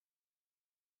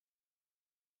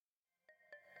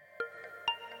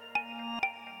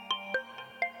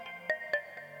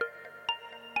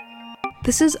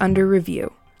This is Under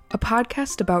Review, a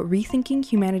podcast about rethinking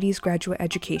humanities graduate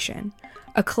education,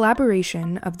 a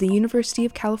collaboration of the University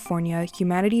of California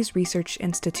Humanities Research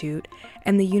Institute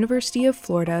and the University of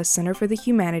Florida Center for the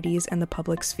Humanities and the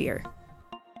Public Sphere.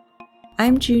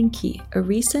 I'm June Key, a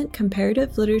recent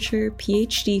comparative literature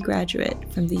PhD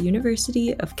graduate from the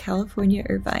University of California,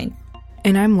 Irvine.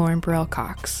 And I'm Lauren Burrell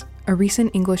Cox, a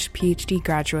recent English PhD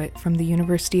graduate from the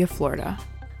University of Florida.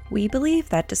 We believe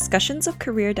that discussions of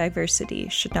career diversity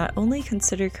should not only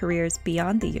consider careers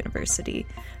beyond the university,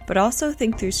 but also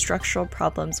think through structural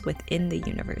problems within the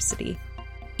university.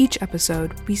 Each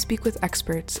episode, we speak with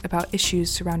experts about issues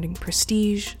surrounding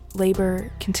prestige, labor,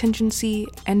 contingency,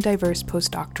 and diverse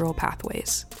postdoctoral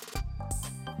pathways.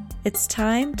 It's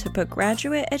time to put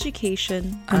graduate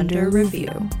education Under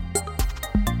review.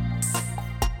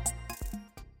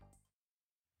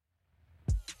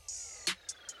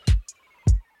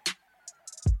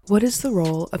 What is the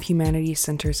role of humanities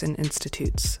centers and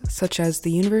institutes, such as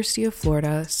the University of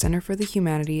Florida Center for the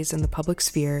Humanities and the Public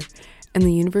Sphere and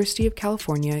the University of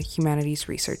California Humanities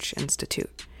Research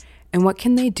Institute, and what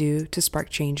can they do to spark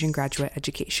change in graduate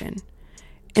education?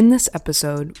 In this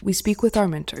episode, we speak with our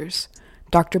mentors,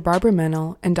 Dr. Barbara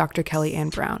Mennel and Dr. Kelly Ann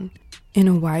Brown, in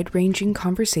a wide-ranging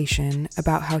conversation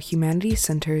about how humanities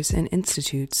centers and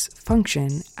institutes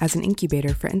function as an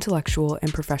incubator for intellectual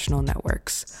and professional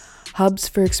networks, hubs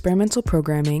for experimental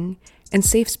programming, and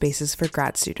safe spaces for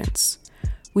grad students.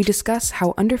 We discuss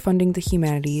how underfunding the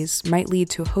humanities might lead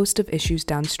to a host of issues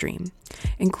downstream,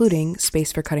 including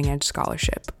space for cutting-edge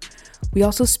scholarship. We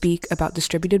also speak about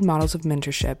distributed models of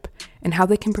mentorship and how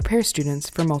they can prepare students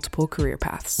for multiple career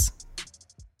paths.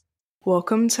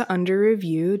 Welcome to Under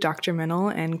Review, Dr. Mennel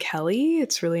and Kelly.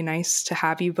 It's really nice to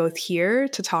have you both here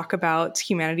to talk about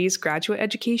humanities graduate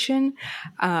education.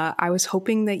 I was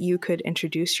hoping that you could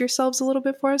introduce yourselves a little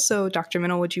bit for us. So Dr.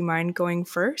 Mennel, would you mind going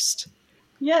first?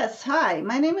 Yes, hi.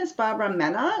 My name is Barbara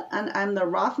Mennel, and I'm the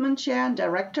Rothman Chair and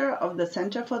Director of the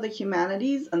Center for the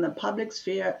Humanities and the Public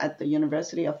Sphere at the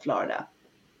University of Florida.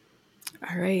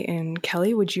 All right. And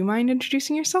Kelly, would you mind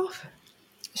introducing yourself?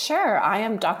 Sure. I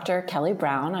am Dr. Kelly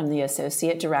Brown. I'm the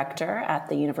Associate Director at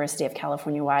the University of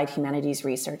California-wide Humanities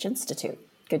Research Institute.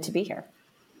 Good to be here.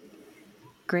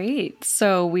 Great.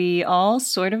 So we all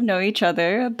sort of know each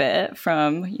other a bit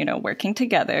from, working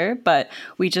together, but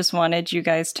we just wanted you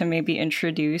guys to maybe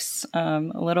introduce a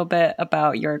little bit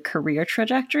about your career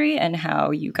trajectory and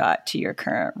how you got to your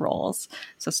current roles.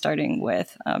 So starting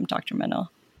with Dr.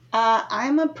 Mennel.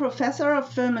 I'm a professor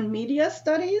of film and media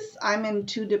studies. I'm in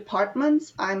two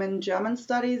departments. I'm in German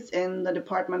studies in the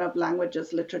Department of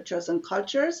Languages, Literatures, and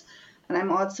Cultures. And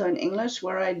I'm also in English,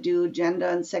 where I do gender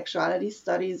and sexuality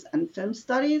studies and film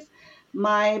studies.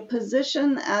 My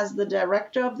position as the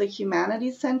director of the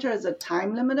Humanities Center is a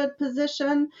time-limited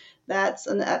position. That's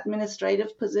an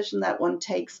administrative position that one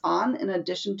takes on in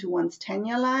addition to one's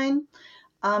tenure line.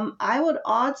 I would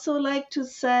also like to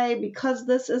say, because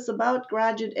this is about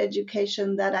graduate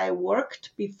education, that I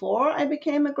worked before I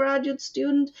became a graduate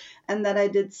student and that I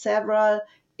did several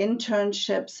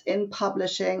internships in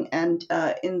publishing and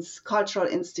in cultural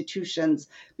institutions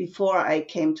before I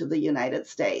came to the United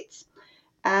States.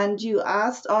 And you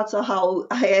asked also how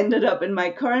I ended up in my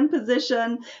current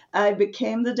position. I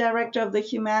became the director of the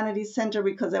Humanities Center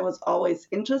because I was always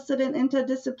interested in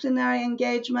interdisciplinary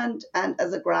engagement. And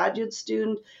as a graduate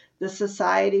student, the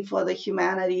Society for the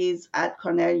Humanities at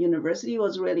Cornell University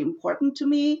was really important to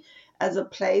me as a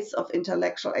place of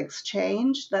intellectual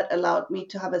exchange that allowed me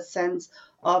to have a sense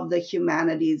of the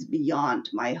humanities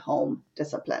beyond my home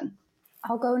discipline.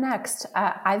 I'll go next.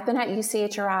 I've been at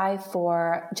UCHRI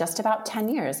for just about 10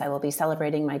 years. I will be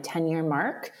celebrating my 10-year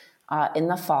mark in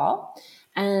the fall.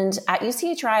 And at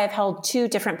UCHRI, I've held two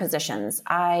different positions.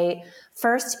 I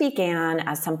first began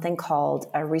as something called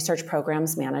a research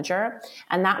programs manager,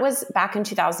 and that was back in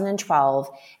 2012.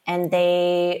 And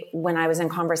when I was in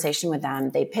conversation with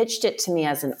them, they pitched it to me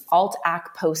as an alt-ac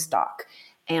postdoc.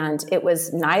 And it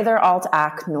was neither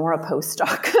alt-ac nor a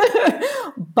postdoc.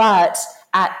 But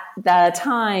at the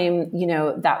time,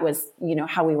 that was,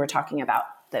 how we were talking about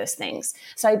those things.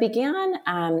 So I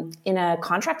began in a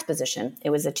contract position. It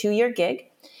was a 2-year gig.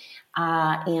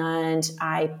 And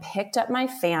I picked up my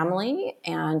family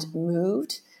and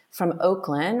moved from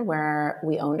Oakland, where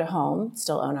we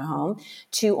still own a home,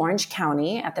 to Orange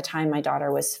County. At the time, my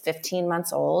daughter was 15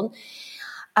 months old.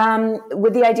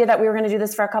 With the idea that we were going to do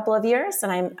this for a couple of years.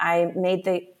 And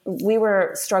we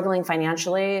were struggling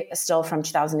financially still from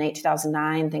 2008,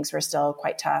 2009. Things were still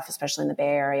quite tough, especially in the Bay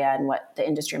Area and what the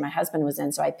industry my husband was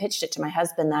in. So I pitched it to my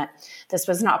husband that this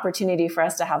was an opportunity for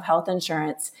us to have health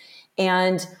insurance.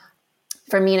 And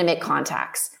for me to make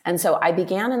contacts. And so I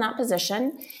began in that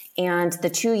position, and the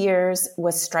 2 years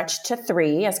was stretched to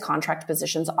 3, as contract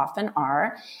positions often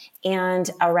are. And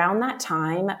around that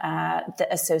time, the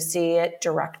associate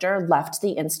director left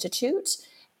the institute.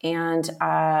 And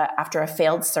after a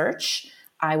failed search,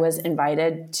 I was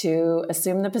invited to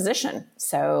assume the position.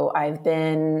 So I've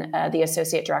been the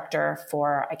associate director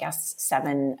for, I guess,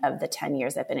 7 of the 10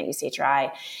 years I've been at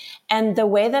UCHRI. And the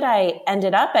way that I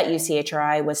ended up at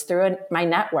UCHRI was through my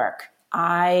network.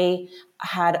 I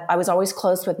was always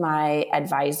close with my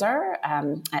advisor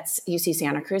at UC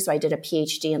Santa Cruz. So I did a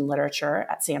PhD in literature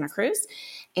at Santa Cruz.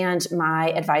 And my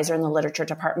advisor in the literature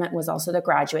department was also the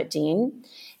graduate dean.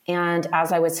 And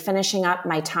as I was finishing up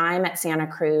my time at Santa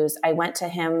Cruz, I went to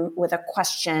him with a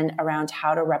question around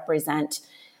how to represent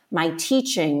my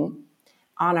teaching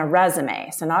on a resume.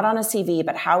 So not on a CV,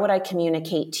 but how would I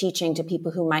communicate teaching to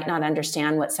people who might not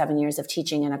understand what 7 years of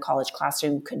teaching in a college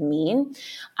classroom could mean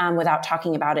without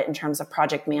talking about it in terms of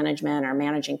project management or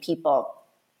managing people.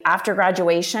 After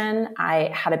graduation, I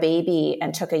had a baby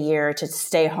and took a year to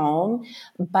stay home.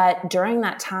 But during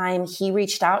that time, he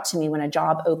reached out to me when a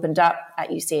job opened up at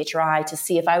UCHRI to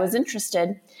see if I was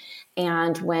interested.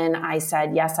 And when I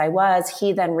said, yes, I was,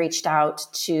 he then reached out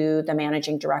to the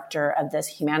managing director of this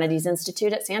Humanities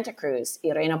Institute at Santa Cruz,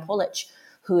 Irena Polic,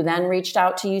 who then reached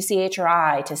out to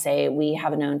UCHRI to say, we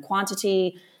have a known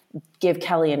quantity, give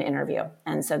Kelly an interview.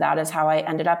 And so that is how I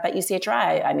ended up at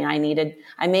UCHRI. I mean,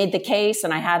 I made the case,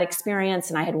 and I had experience,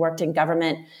 and I had worked in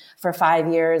government for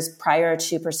 5 years prior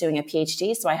to pursuing a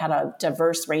PhD. So I had a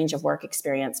diverse range of work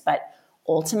experience, but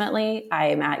ultimately I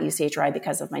am at UCHRI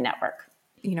because of my network.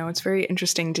 You know, it's very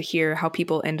interesting to hear how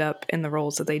people end up in the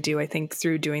roles that they do. I think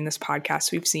through doing this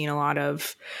podcast, we've seen a lot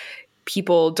of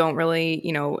people don't really,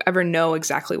 ever know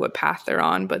exactly what path they're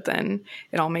on, but then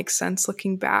it all makes sense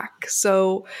looking back.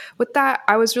 So with that,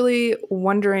 I was really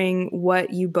wondering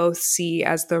what you both see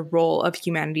as the role of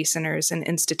humanities centers and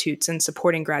institutes in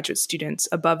supporting graduate students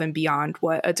above and beyond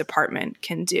what a department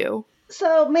can do.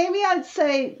 So maybe I'd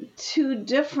say 2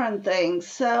 different things.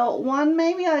 So one,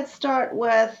 maybe I'd start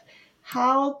with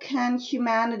how can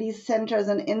humanities centers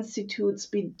and institutes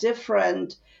be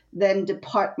different than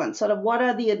departments? Sort of what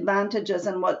are the advantages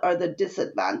and what are the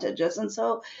disadvantages? And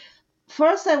so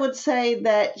first, I would say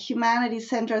that humanities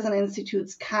centers and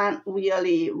institutes can't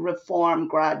really reform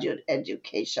graduate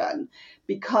education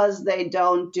because they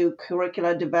don't do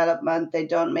curricular development, they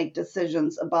don't make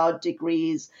decisions about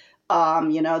degrees,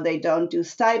 they don't do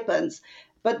stipends.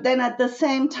 But then at the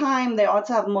same time, they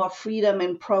also have more freedom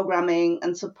in programming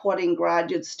and supporting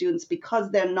graduate students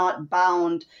because they're not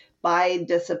bound by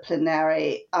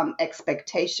disciplinary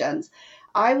expectations.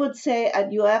 I would say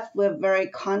at UF, we're very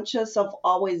conscious of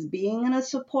always being in a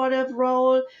supportive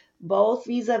role, both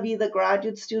vis-a-vis the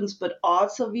graduate students, but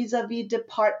also vis-a-vis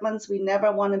departments. We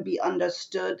never want to be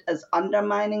understood as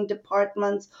undermining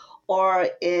departments or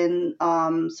in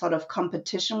sort of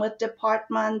competition with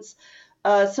departments.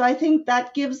 So I think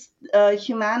that gives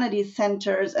humanities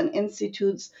centers and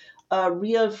institutes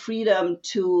real freedom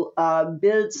to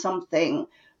build something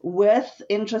with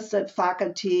interested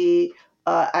faculty,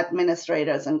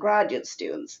 administrators, and graduate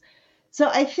students. So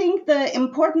I think the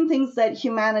important things that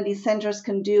humanities centers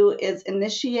can do is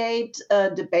initiate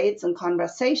debates and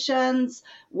conversations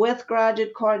with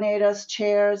graduate coordinators,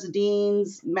 chairs,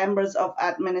 deans, members of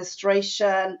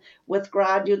administration, with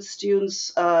graduate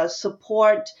students,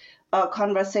 support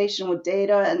conversation with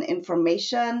data and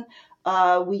information.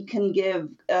 We can give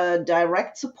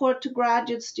direct support to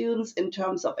graduate students in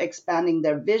terms of expanding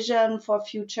their vision for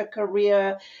future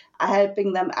career,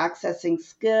 helping them accessing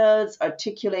skills,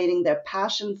 articulating their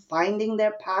passion, finding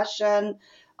their passion.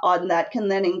 That can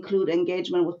then include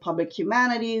engagement with public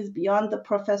humanities beyond the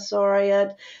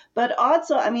professoriate. But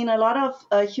also, a lot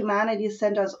of humanities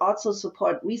centers also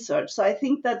support research. So I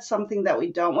think that's something that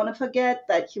we don't want to forget,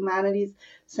 that humanities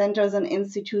centers and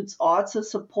institutes also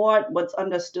support what's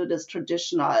understood as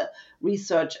traditional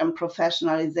research and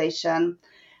professionalization.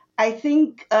 I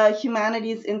think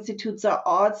humanities institutes are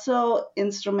also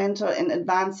instrumental in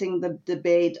advancing the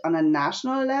debate on a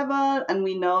national level. And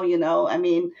we know,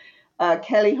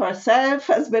 Kelly herself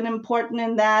has been important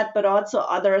in that, but also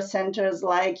other centers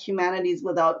like Humanities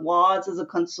Without Walls as a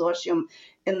consortium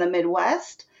in the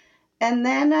Midwest. And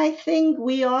then I think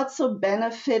we also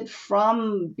benefit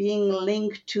from being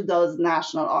linked to those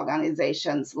national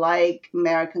organizations like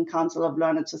American Council of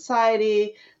Learned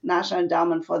Society, National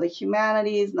Endowment for the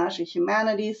Humanities, National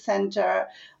Humanities Center.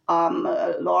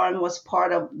 Lauren was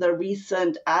part of the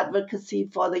recent advocacy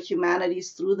for the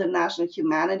humanities through the National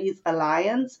Humanities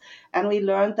Alliance. And we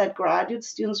learned that graduate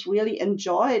students really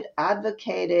enjoyed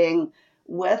advocating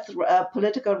with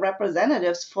political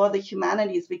representatives for the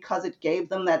humanities because it gave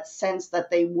them that sense that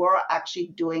they were actually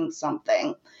doing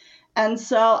something. And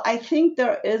so I think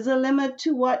there is a limit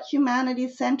to what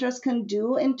humanities centers can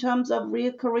do in terms of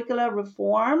real curricular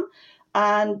reform.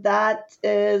 And I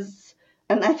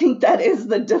think that is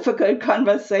the difficult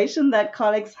conversation that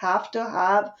colleagues have to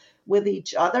have with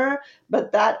each other.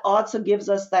 But that also gives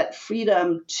us that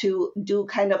freedom to do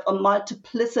kind of a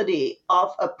multiplicity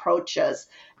of approaches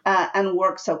and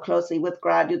work so closely with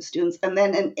graduate students, and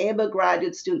then enable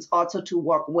graduate students also to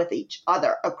work with each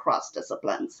other across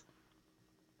disciplines.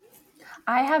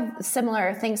 I have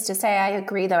similar things to say. I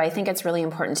agree, though. I think it's really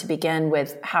important to begin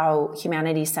with how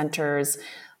humanities centers,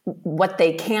 what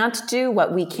they can't do,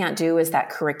 what we can't do is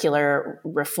that curricular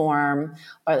reform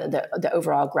or the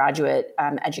overall graduate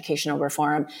educational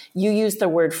reform. You used the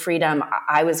word freedom.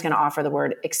 I was going to offer the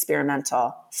word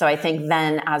experimental. So I think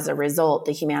then as a result,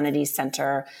 the humanities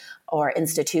center or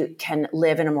institute can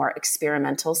live in a more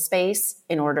experimental space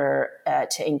in order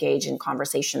to engage in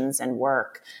conversations and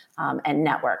work and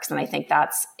networks. And I think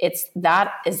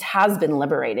has been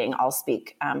liberating. I'll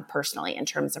speak personally in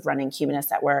terms of running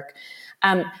Humanists at Work.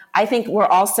 I think we're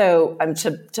also,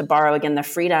 to borrow again the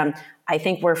freedom, I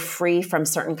think we're free from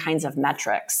certain kinds of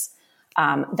metrics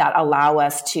that allow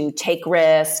us to take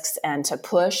risks and to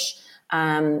push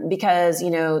because,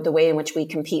 the way in which we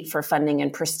compete for funding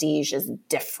and prestige is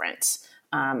different.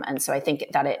 And so I think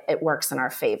that it works in our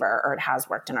favor, or it has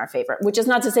worked in our favor, which is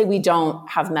not to say we don't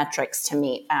have metrics to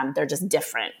meet. They're just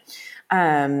different.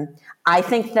 I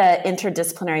think that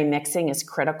interdisciplinary mixing is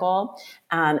critical.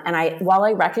 While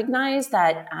I recognize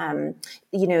that,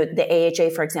 the AHA,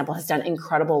 for example, has done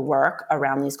incredible work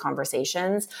around these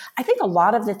conversations, I think a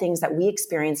lot of the things that we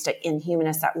experienced in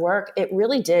Humanists at Work, it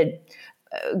really did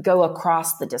go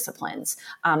across the disciplines,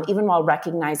 even while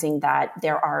recognizing that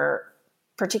there are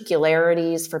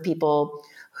particularities for people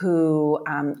who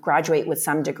graduate with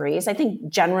some degrees. I think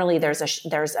generally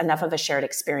there's enough of a shared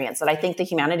experience that I think the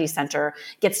Humanities Center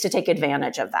gets to take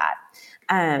advantage of that.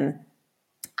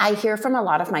 I hear from a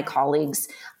lot of my colleagues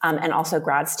and also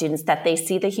grad students that they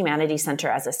see the Humanities Center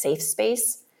as a safe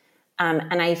space.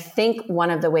 And I think one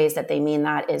of the ways that they mean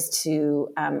that is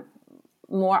to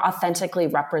more authentically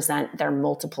represent their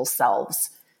multiple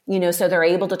selves. So they're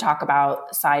able to talk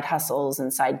about side hustles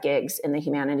and side gigs in the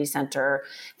Humanities Center.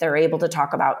 They're able to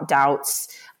talk about doubts.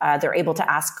 They're able to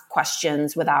ask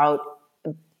questions without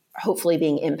hopefully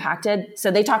being impacted.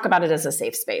 So they talk about it as a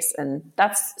safe space. And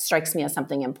that strikes me as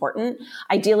something important.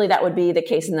 Ideally, that would be the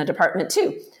case in the department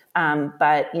too.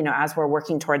 But as we're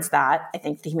working towards that, I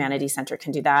think the Humanities Center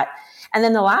can do that. And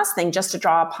then the last thing, just to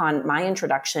draw upon my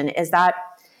introduction, is that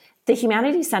the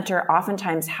Humanities Center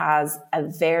oftentimes has a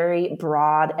very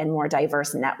broad and more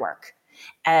diverse network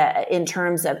in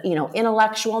terms of,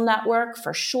 intellectual network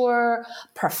for sure,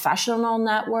 professional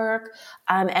network,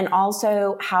 and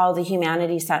also how the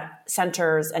humanities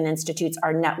centers and institutes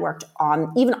are networked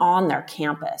even on their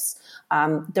campus,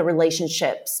 the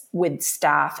relationships with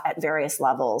staff at various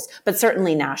levels, but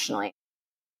certainly nationally.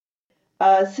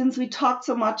 Since we talked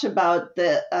so much about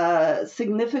the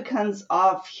significance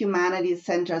of humanities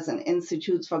centers and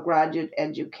institutes for graduate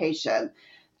education,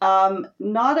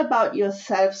 not about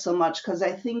yourself so much, because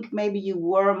I think maybe you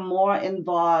were more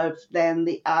involved than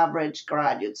the average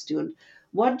graduate student.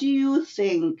 What do you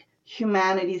think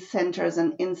humanities centers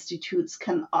and institutes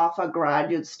can offer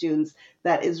graduate students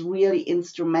that is really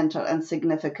instrumental and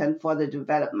significant for the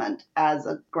development as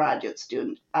a graduate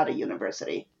student at a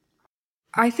university?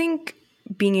 I think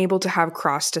being able to have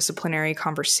cross-disciplinary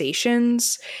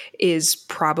conversations is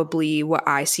probably what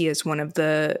I see as one of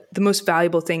the most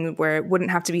valuable thing, where it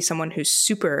wouldn't have to be someone who's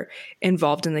super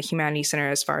involved in the Humanities Center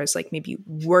as far as like maybe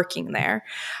working there,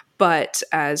 but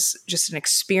as just an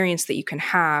experience that you can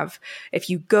have.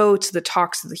 If you go to the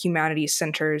talks that the Humanities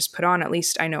Centers put on, at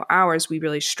least I know ours, we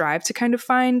really strive to kind of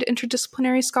find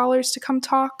interdisciplinary scholars to come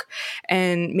talk.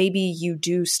 And maybe you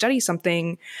do study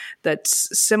something that's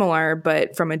similar,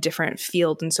 but from a different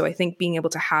field. And so I think being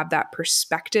able to have that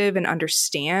perspective and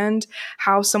understand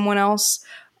how someone else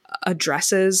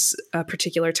addresses a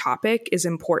particular topic is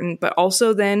important, but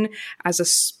also then as a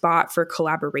spot for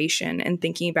collaboration and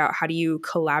thinking about how do you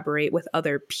collaborate with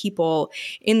other people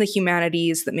in the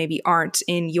humanities that maybe aren't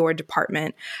in your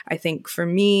department. I think for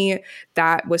me,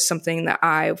 that was something that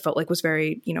I felt like was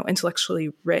very, intellectually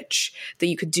rich, that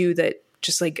you could do that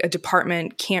just like a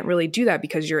department can't really do that,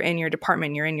 because you're in your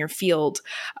department, you're in your field.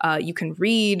 You can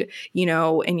read,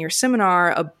 in your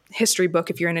seminar, a history book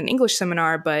if you're in an English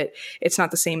seminar, but it's not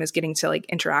the same as getting to like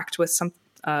interact with some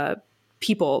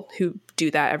people who do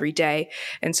that every day.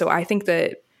 And so I think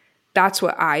that that's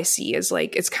what I see as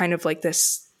like, it's kind of like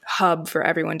this hub for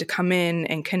everyone to come in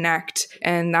and connect.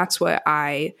 And that's what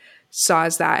I saw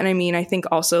as that. And I mean, I think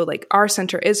also like our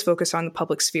center is focused on the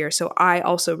public sphere. So I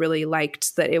also really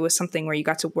liked that it was something where you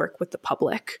got to work with the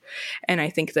public. And I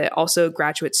think that also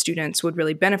graduate students would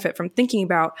really benefit from thinking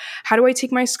about, how do I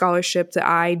take my scholarship that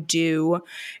I do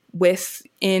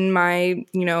within my,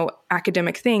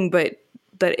 academic thing, but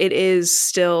that it is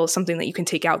still something that you can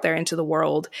take out there into the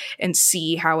world and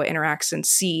see how it interacts and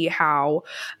see how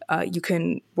you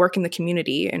can work in the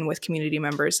community and with community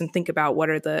members and think about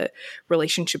what are the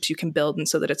relationships you can build. And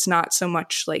so that it's not so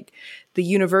much like the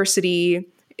university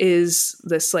is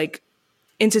this like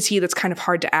entity that's kind of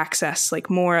hard to access, like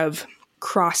more of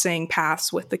crossing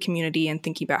paths with the community and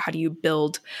thinking about how do you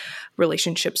build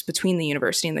relationships between the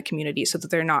university and the community so that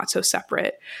they're not so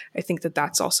separate. I think that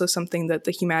that's also something that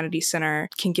the Humanities Center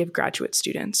can give graduate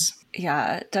students.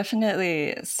 Yeah,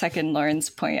 definitely second Lauren's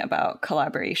point about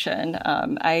collaboration.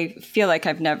 I feel like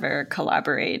I've never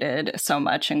collaborated so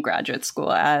much in graduate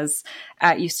school as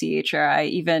at UCHRI,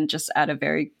 even just at a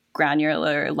very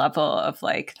granular level of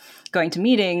like going to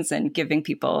meetings and giving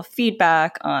people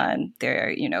feedback on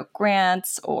their,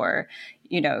 grants or,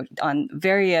 on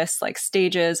various like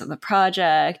stages of the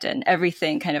project, and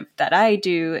everything kind of that I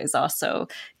do is also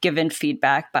given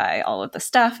feedback by all of the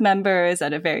staff members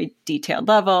at a very detailed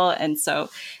level. And so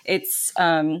it's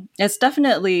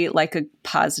definitely like a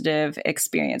positive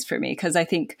experience for me, because I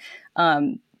think,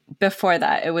 before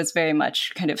that, it was very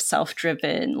much kind of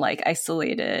self-driven, like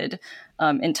isolated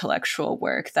intellectual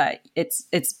work that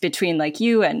it's between like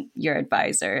you and your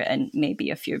advisor and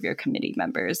maybe a few of your committee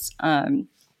members. And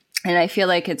I feel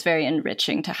like it's very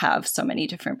enriching to have so many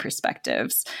different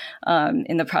perspectives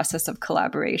in the process of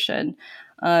collaboration.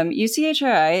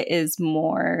 UCHRI is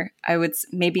more, I would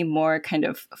maybe more kind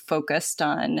of focused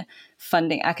on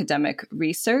funding academic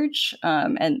research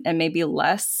and maybe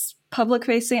less public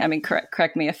facing. I mean,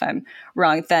 correct me if I'm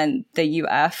wrong, than the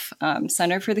UF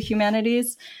Center for the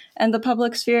Humanities and the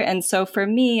Public Sphere. And so for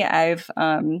me, I've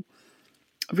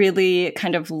really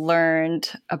kind of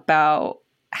learned about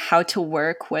how to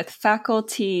work with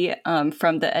faculty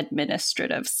from the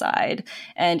administrative side.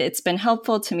 And it's been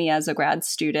helpful to me as a grad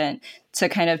student to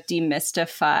kind of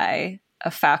demystify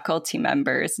a faculty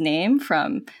member's name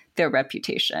from their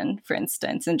reputation, for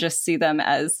instance, and just see them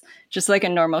as just like a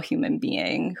normal human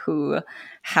being who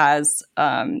has,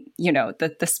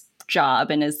 this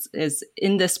job and is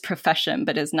in this profession,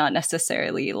 but is not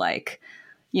necessarily like,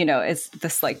 is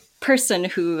this like person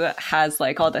who has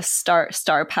like all this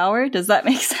star power. Does that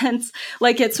make sense?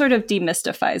 Like it sort of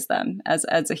demystifies them as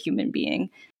a human being.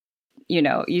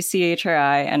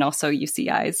 UCHRI and also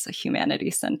UCI's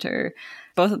Humanities Center,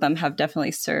 both of them have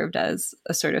definitely served as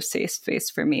a sort of safe space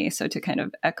for me. So to kind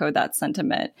of echo that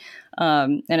sentiment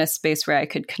in a space where I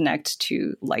could connect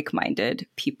to like-minded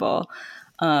people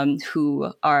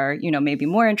who are, maybe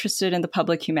more interested in the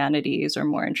public humanities or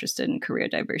more interested in career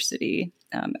diversity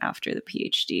after the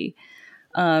PhD.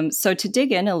 So to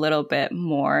dig in a little bit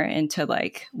more into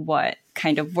like what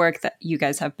kind of work that you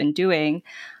guys have been doing,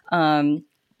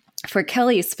 for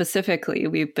Kelly specifically,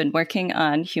 we've been working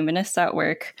on Humanists at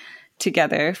Work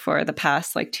together for the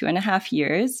past like 2.5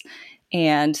 years.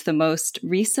 And the most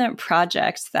recent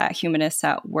project that Humanists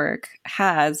at Work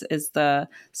has is the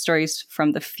Stories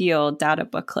from the Field data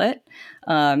booklet.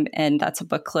 And that's a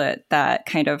booklet that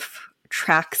kind of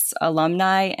tracks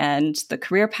alumni and the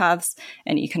career paths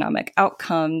and economic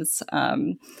outcomes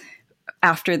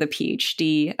after the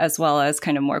PhD, as well as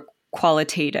kind of more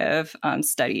qualitative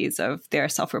studies of their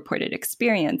self-reported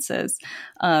experiences.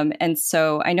 And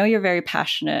so I know you're very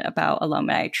passionate about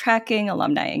alumni tracking,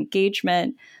 alumni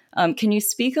engagement. Can you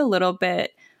speak a little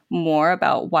bit more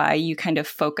about why you kind of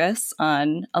focus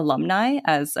on alumni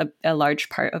as a large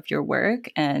part of your work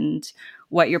and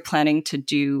what you're planning to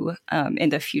do in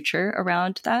the future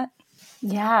around that?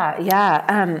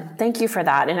 Yeah. Thank you for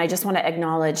that. And I just want to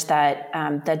acknowledge that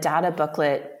the data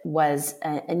booklet was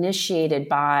initiated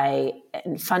by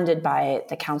and funded by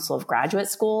the Council of Graduate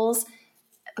Schools,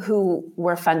 who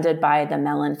were funded by the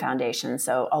Mellon Foundation.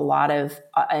 So a lot of,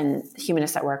 and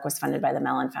Humanists at Work was funded by the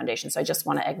Mellon Foundation. So I just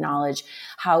want to acknowledge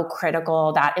how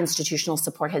critical that institutional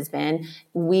support has been.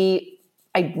 We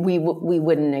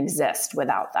wouldn't exist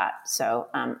without that. So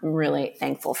I'm really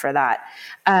thankful for that.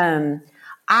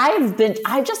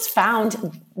 I've just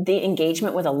found the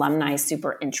engagement with alumni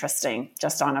super interesting,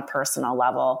 just on a personal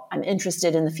level. I'm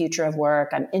interested in the future of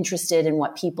work. I'm interested in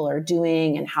what people are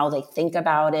doing and how they think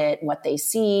about it, what they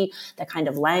see, the kind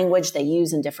of language they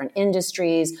use in different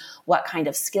industries, what kind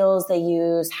of skills they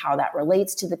use, how that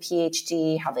relates to the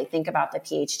PhD, how they think about the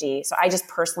PhD. So I just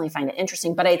personally find it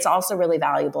interesting, but it's also really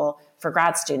valuable for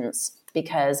grad students,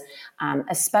 because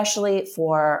especially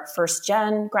for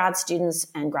first-gen grad students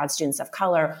and grad students of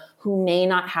color who may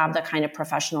not have the kind of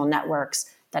professional networks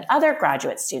that other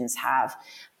graduate students have,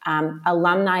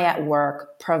 alumni at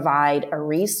work provide a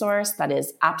resource that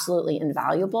is absolutely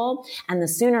invaluable. And the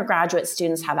sooner graduate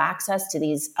students have access to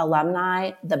these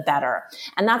alumni, the better.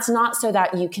 And that's not so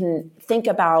that you can think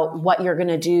about what you're going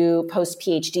to do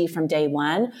post-PhD from day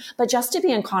one, but just to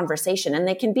be in conversation. And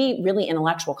they can be really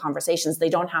intellectual conversations. They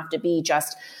don't have to be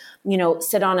just,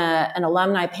 sit on an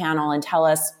alumni panel and tell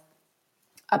us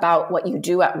about what you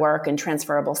do at work and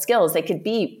transferable skills. They could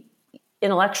be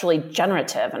intellectually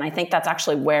generative. And I think that's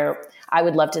actually where I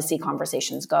would love to see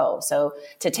conversations go. So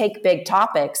to take big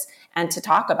topics and to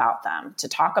talk about them, to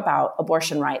talk about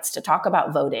abortion rights, to talk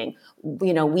about voting,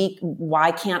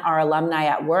 why can't our alumni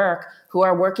at work who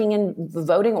are working in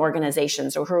voting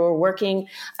organizations or who are working,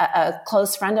 a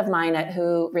close friend of mine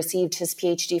who received his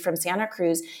PhD from Santa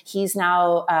Cruz, he's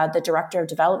now the director of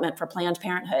development for Planned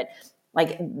Parenthood.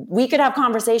 Like, we could have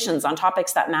conversations on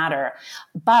topics that matter,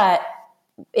 but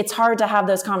it's hard to have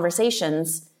those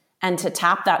conversations and to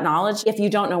tap that knowledge if you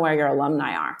don't know where your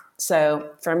alumni are.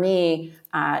 So for me,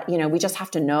 we just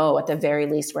have to know at the very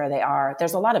least where they are.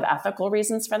 There's a lot of ethical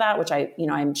reasons for that, which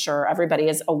I'm sure everybody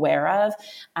is aware of.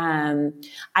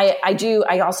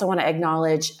 I also want to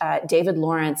acknowledge David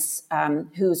Lawrence,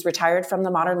 who's retired from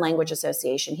the Modern Language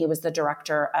Association. He was the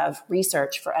director of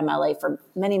research for MLA for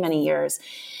many, many years.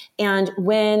 And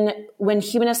when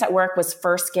Humanists at Work was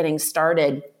first getting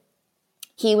started,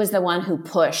 he was the one who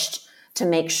pushed to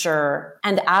make sure.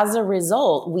 And as a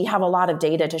result, we have a lot of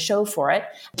data to show for it.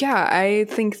 Yeah, I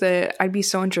think that I'd be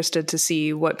so interested to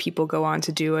see what people go on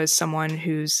to do as someone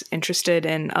who's interested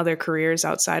in other careers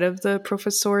outside of the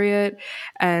professoriate.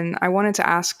 And I wanted to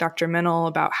ask Dr. Minnell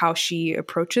about how she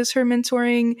approaches her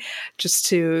mentoring. Just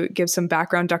to give some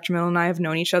background, Dr. Minnell and I have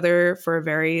known each other for a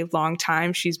very long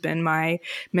time. She's been my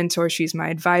mentor. She's my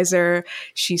advisor.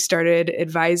 She started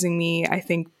advising me, I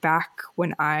think, back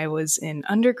when I was in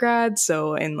undergrad.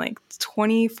 So in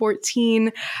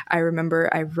 2014, I remember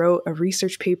I wrote a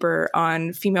research paper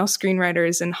on female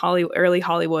screenwriters in early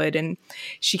Hollywood. And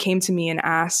she came to me and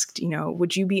asked,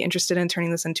 would you be interested in turning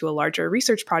this into a larger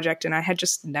research project? And I had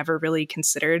just never really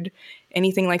considered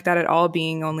anything like that at all,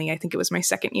 being only, I think it was my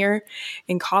second year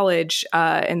in college.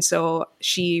 And so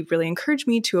she really encouraged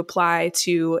me to apply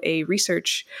to a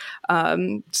research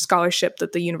scholarship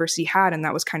that the university had. And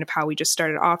that was kind of how we just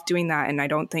started off doing that. And I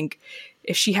don't think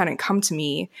if she hadn't come to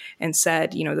me and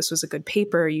said, this was a good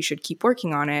paper, you should keep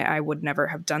working on it, I would never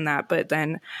have done that. But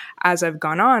then as I've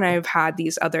gone on, I've had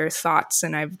these other thoughts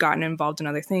and I've gotten involved in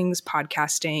other things,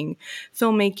 podcasting,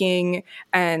 filmmaking.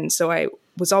 And so I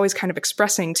was always kind of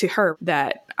expressing to her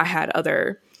that I had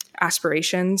other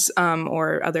aspirations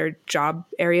or other job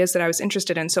areas that I was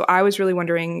interested in. So I was really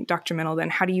wondering, Dr. Minnell,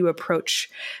 then how do you approach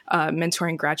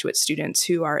mentoring graduate students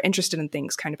who are interested in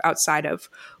things kind of outside of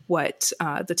what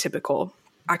the typical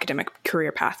academic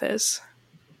career path is?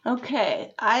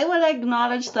 Okay, I will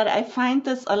acknowledge that I find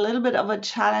this a little bit of a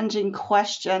challenging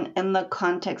question in the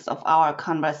context of our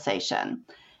conversation.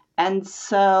 And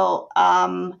so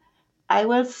I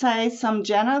will say some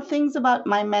general things about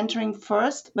my mentoring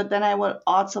first, but then I will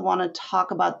also want to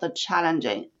talk about the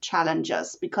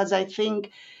challenges, because I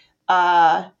think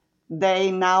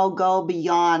they now go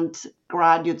beyond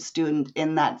graduate student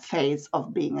in that phase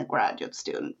of being a graduate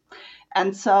student.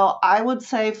 And so I would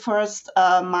say first,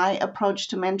 my approach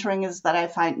to mentoring is that I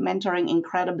find mentoring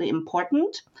incredibly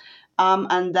important.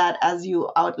 And that, as you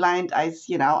outlined, I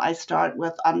start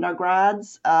with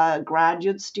undergrads,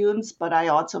 graduate students, but I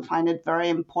also find it very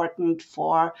important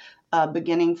for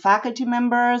beginning faculty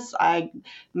members. I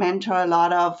mentor a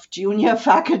lot of junior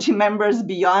faculty members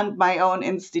beyond my own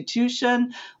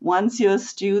institution. Once your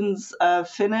students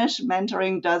finish,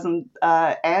 mentoring doesn't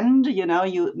end.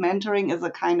 Mentoring is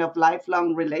a kind of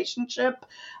lifelong relationship.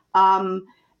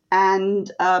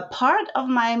 And part of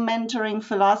my mentoring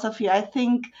philosophy, I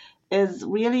think, is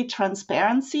really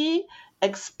transparency,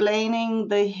 explaining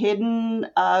the hidden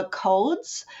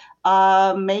codes,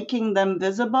 making them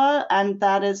visible. And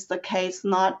that is the case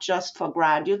not just for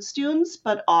graduate students,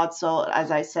 but also,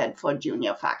 as I said, for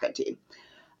junior faculty.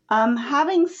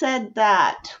 Having said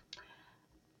that,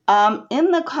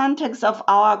 in the context of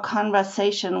our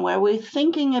conversation, where we're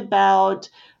thinking about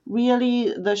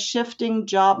really the shifting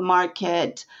job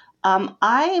market,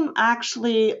 I'm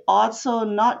actually also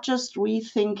not just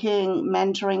rethinking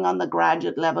mentoring on the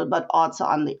graduate level, but also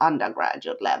on the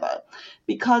undergraduate level,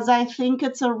 because I think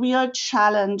it's a real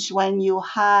challenge when you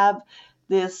have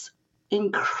this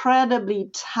incredibly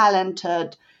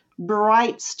talented,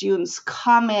 bright students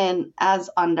come in as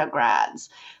undergrads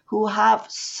who have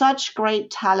such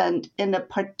great talent in a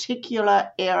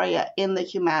particular area in the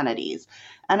humanities.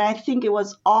 And I think it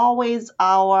was always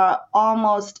our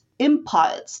almost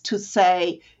impulse to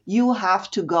say, you have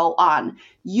to go on.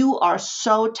 You are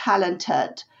so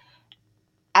talented.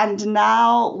 And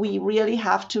now we really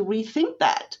have to rethink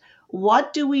that.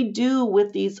 What do we do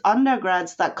with these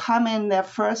undergrads that come in their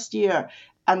first year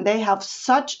and they have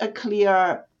such a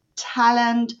clear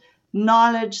talent,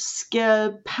 knowledge,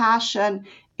 skill, passion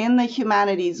in the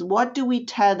humanities? What do we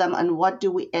tell them and what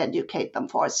do we educate them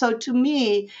for? So to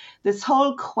me, this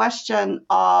whole question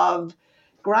of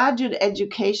graduate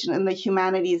education in the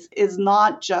humanities is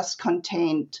not just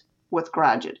contained with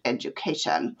graduate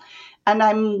education. And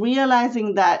I'm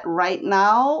realizing that right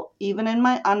now, even in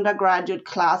my undergraduate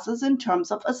classes, in terms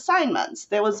of assignments,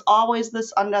 there was always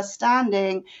this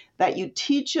understanding that you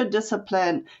teach your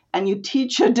discipline and you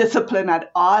teach your discipline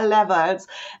at all levels.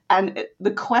 And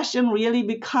the question really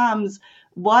becomes,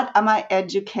 what am I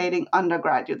educating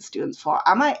undergraduate students for?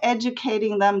 Am I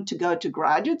educating them to go to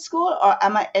graduate school, or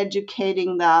am I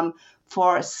educating them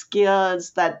for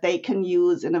skills that they can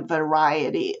use in a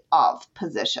variety of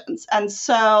positions? And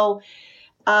so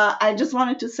I just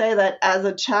wanted to say that as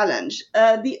a challenge.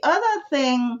 The other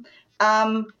thing,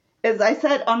 as I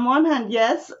said, on one hand,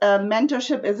 yes,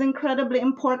 mentorship is incredibly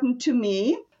important to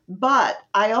me, but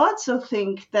I also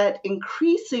think that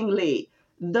increasingly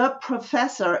the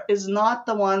professor is not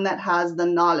the one that has the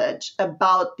knowledge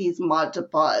about these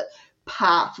multiple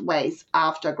pathways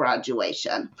after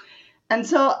graduation. And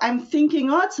so I'm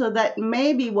thinking also that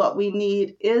maybe what we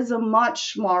need is a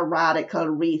much more radical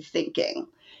rethinking,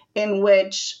 in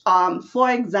which, for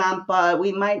example,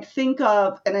 we might think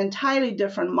of an entirely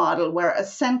different model where a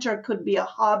center could be a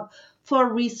hub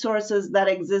for resources that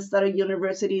exist at a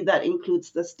university that includes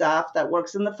the staff that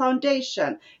works in the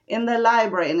foundation, in the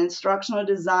library, in instructional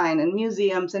design, in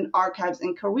museums, in archives,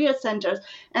 in career centers,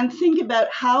 and think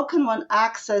about how can one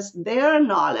access their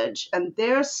knowledge and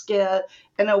their skill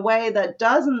in a way that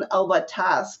doesn't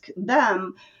overtask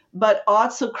them, but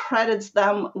also credits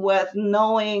them with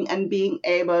knowing and being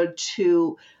able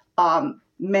to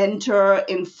mentor,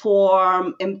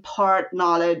 inform, impart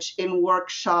knowledge in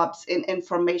workshops, in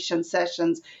information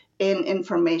sessions, in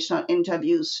informational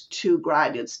interviews to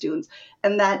graduate students.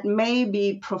 And that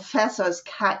maybe professors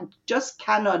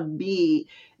cannot be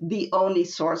the only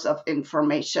source of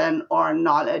information or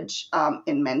knowledge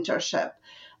in mentorship.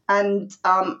 And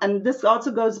this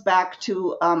also goes back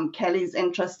to Kelly's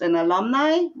interest in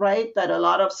alumni, right? That a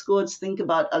lot of schools think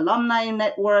about alumni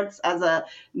networks as a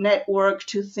network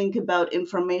to think about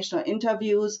informational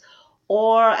interviews.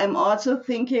 Or I'm also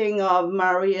thinking of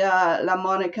Maria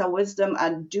LaMonica Wisdom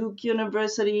at Duke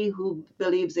University, who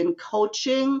believes in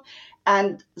coaching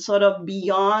and sort of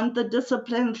beyond the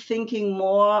discipline, thinking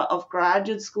more of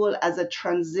graduate school as a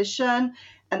transition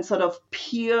and sort of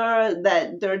peer,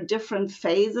 that there are different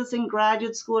phases in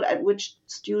graduate school at which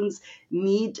students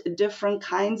need different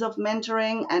kinds of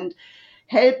mentoring and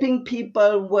helping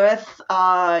people with,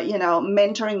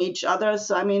 mentoring each other.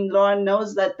 So, I mean, Lauren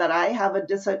knows that I have a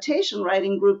dissertation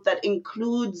writing group that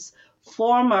includes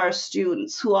former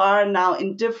students who are now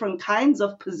in different kinds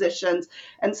of positions.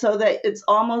 And so that it's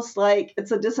almost like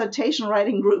it's a dissertation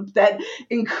writing group that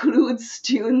includes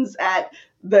students at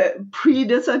the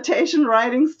pre-dissertation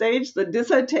writing stage, the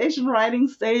dissertation writing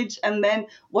stage, and then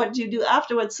what do you do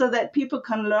afterwards, so that people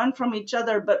can learn from each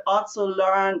other, but also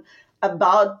learn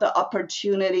about the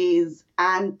opportunities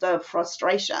and the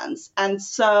frustrations. And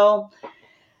so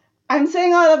I'm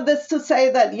saying all of this to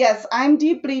say that, yes, I'm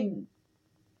deeply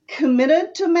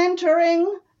committed to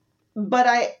mentoring, but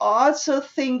I also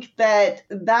think that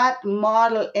that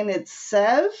model in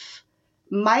itself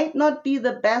might not be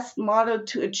the best model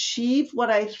to achieve what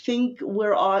I think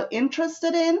we're all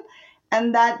interested in,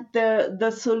 and that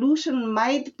the solution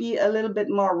might be a little bit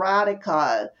more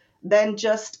radical than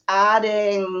just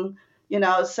adding,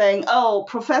 saying, oh,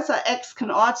 Professor X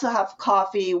can also have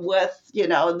coffee with,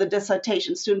 the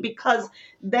dissertation student, because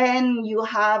then you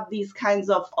have these kinds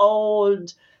of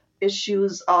old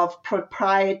issues of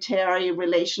proprietary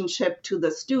relationship to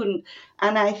the student.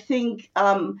 And I think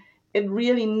it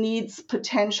really needs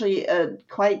potentially a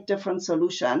quite different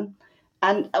solution.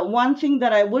 And one thing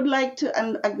that I would like to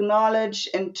acknowledge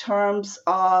in terms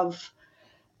of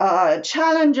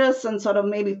challenges and sort of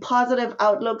maybe positive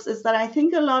outlooks is that I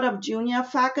think a lot of junior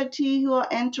faculty who are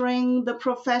entering the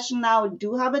profession now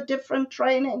do have a different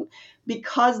training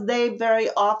because they very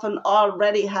often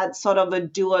already had sort of a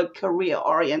dual career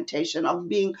orientation of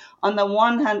being, on the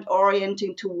one hand,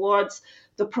 orienting towards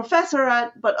the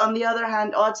professorate, but on the other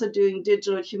hand, also doing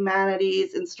digital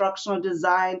humanities, instructional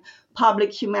design,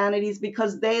 public humanities,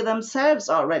 because they themselves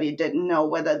already didn't know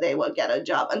whether they will get a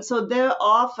job. And so they're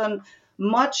often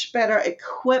much better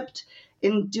equipped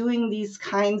in doing these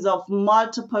kinds of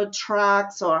multiple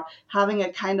tracks or having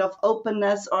a kind of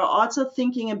openness, or also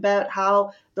thinking about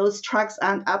how those tracks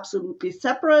aren't absolutely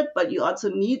separate, but you also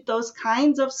need those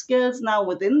kinds of skills now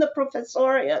within the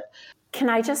professoriate. Can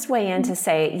I just weigh in to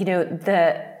say,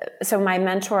 so my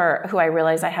mentor, who I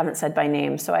realize I haven't said by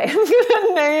name, so I'm going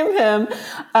to name him.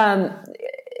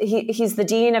 He's the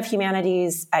Dean of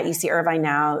Humanities at UC Irvine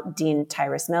now, Dean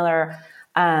Tyrus Miller.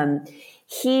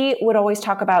 He would always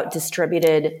talk about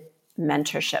distributed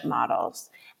mentorship models.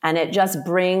 And it just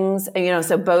brings,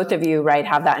 so both of you, right,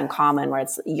 have that in common, where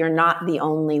you're not the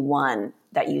only one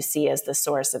that you see as the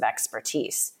source of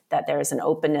expertise, that there is an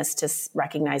openness to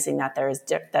recognizing that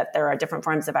there are different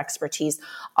forms of expertise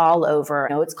all over.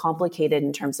 It's complicated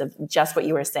in terms of just what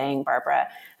you were saying, Barbara.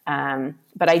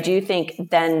 But I do think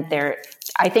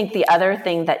I think the other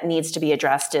thing that needs to be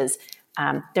addressed is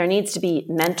there needs to be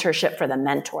mentorship for the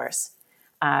mentors,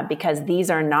 because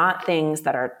these are not things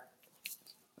that are,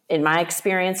 in my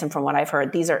experience and from what I've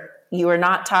heard, you are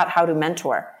not taught how to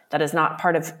mentor. That is not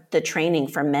part of the training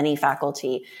for many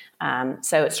faculty.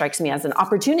 So it strikes me as an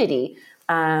opportunity,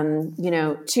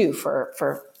 too,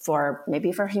 for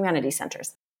maybe for humanities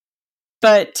centers.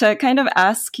 But to kind of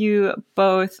ask you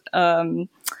both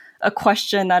a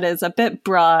question that is a bit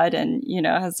broad and,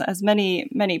 has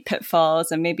many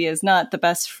pitfalls and maybe is not the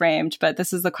best framed, but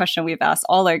this is the question we've asked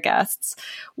all our guests.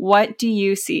 What do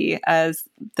you see as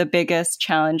the biggest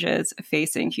challenges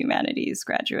facing humanities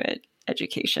graduate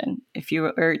education, if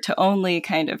you were to only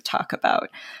kind of talk about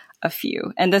a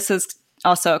few? And this is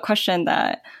also a question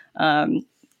that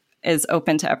is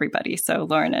open to everybody. So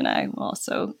Lauren and I will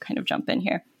also kind of jump in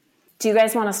here. Do you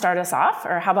guys want to start us off,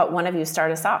 or how about one of you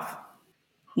start us off?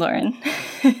 Lauren,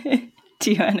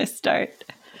 do you want to start?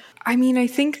 I mean, I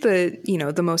think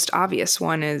the most obvious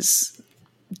one is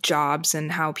jobs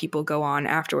and how people go on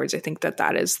afterwards. I think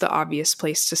that is the obvious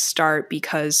place to start,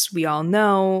 because we all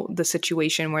know the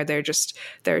situation where there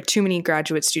are too many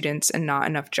graduate students and not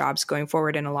enough jobs going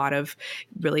forward, and a lot of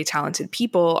really talented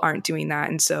people aren't doing that.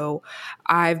 And so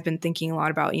I've been thinking a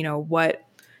lot about,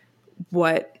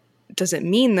 what does it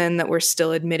mean then that we're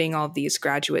still admitting all of these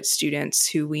graduate students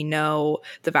who we know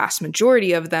the vast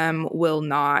majority of them will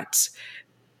not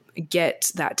get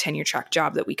that tenure track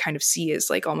job that we kind of see as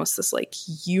like almost this like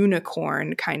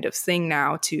unicorn kind of thing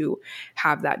now to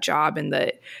have that job, and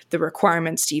the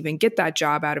requirements to even get that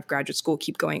job out of graduate school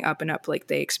keep going up and up. Like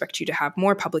they expect you to have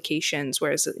more publications,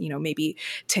 whereas, maybe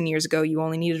 10 years ago you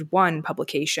only needed one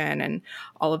publication and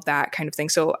all of that kind of thing.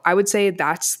 So I would say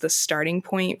that's the starting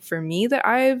point for me that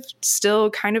I've still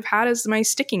kind of had as my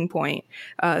sticking point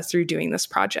through doing this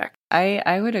project.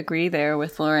 I would agree there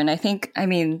with Lauren.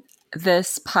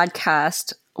 This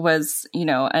podcast was,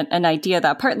 an idea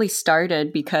that partly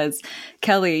started because,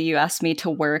 Kelly, you asked me to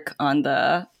work on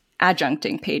the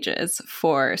adjuncting pages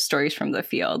for Stories from the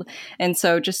Field. And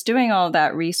so just doing all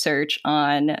that research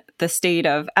on the state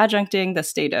of adjuncting, the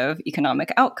state of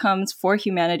economic outcomes for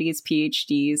humanities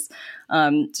PhDs,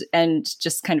 and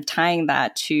just kind of tying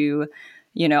that to,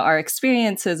 our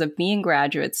experiences of being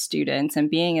graduate students and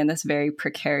being in this very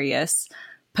precarious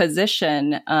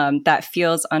position that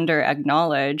feels under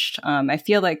acknowledged. I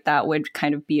feel like that would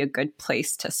kind of be a good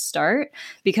place to start,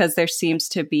 because there seems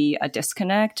to be a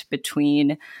disconnect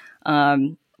between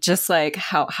just like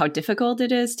how difficult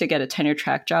it is to get a tenure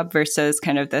track job versus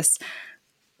kind of this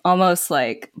almost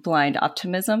like blind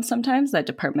optimism sometimes that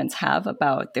departments have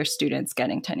about their students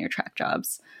getting tenure track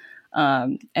jobs.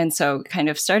 And so kind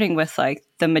of starting with like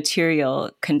the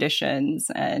material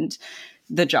conditions and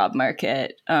the job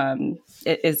market,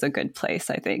 it is a good place,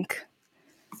 I think.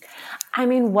 I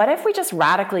mean, what if we just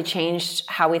radically changed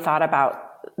how we thought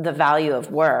about the value of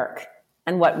work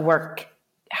and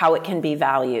how it can be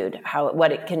valued,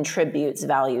 what it contributes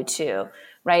value to,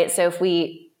 right? So if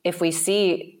we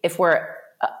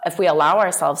allow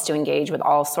ourselves to engage with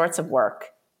all sorts of work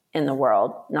in the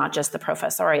world, not just the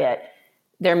professoriate,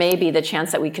 there may be the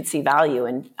chance that we could see value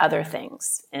in other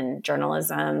things, in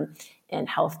journalism, in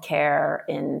healthcare,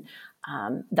 in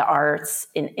the arts,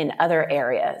 in other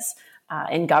areas,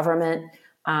 in government.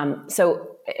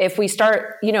 So if we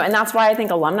start, and that's why I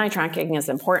think alumni tracking is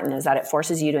important, is that it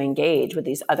forces you to engage with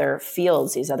these other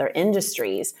fields, these other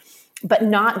industries, but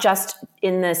not just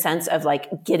in the sense of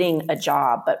like getting a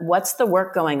job, but what's the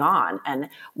work going on and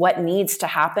what needs to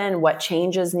happen, what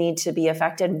changes need to be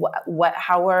affected,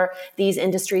 how are these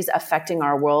industries affecting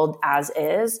our world as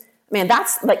is? Man,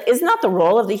 that's like, isn't that the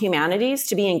role of the humanities,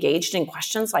 to be engaged in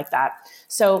questions like that?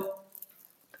 So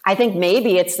I think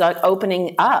maybe it's like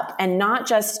opening up, and not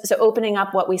just so opening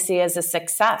up what we see as a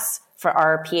success for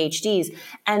our PhDs,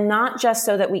 and not just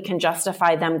so that we can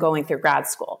justify them going through grad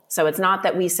school. So it's not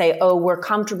that we say, oh, we're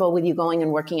comfortable with you going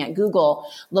and working at Google.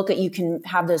 Look at, you can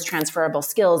have those transferable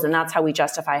skills, and that's how we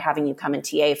justify having you come in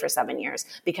TA for 7 years,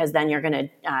 because then you're going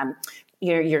to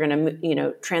you're going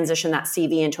to transition that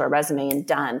CV into a resume and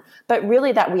done. But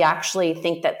really that we actually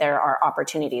think that there are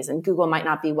opportunities, and Google might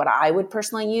not be what I would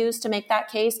personally use to make that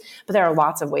case, but there are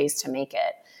lots of ways to make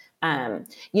it.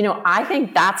 I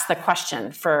think that's the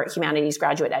question for humanities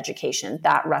graduate education,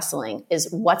 that wrestling is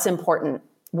what's important.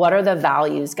 What are the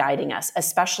values guiding us,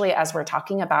 especially as we're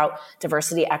talking about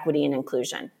diversity, equity, and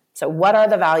inclusion? So what are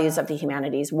the values of the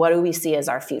humanities? What do we see as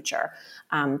our future?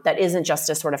 That isn't just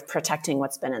a sort of protecting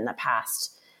what's been in the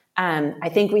past. I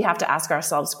think we have to ask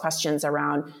ourselves questions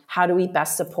around how do we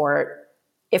best support,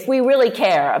 if we really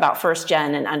care about first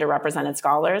gen and underrepresented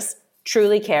scholars,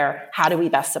 truly care, how do we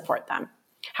best support them?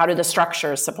 How do the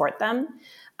structures support them?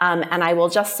 And I will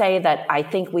just say that I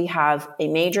think we have a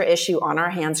major issue on our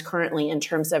hands currently in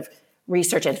terms of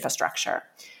research infrastructure.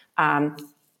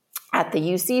 At the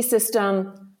UC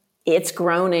system, it's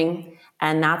groaning,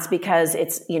 and that's because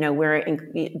it's,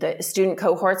 the student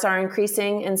cohorts are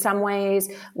increasing in some ways.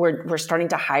 We're starting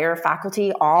to hire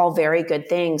faculty, all very good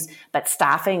things, but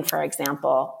staffing, for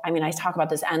example, I talk about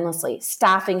this endlessly.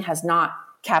 Staffing has not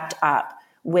kept up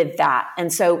with that.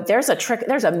 And so there's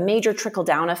a major trickle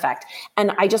down effect.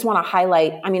 And I just want to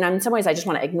highlight, in some ways I just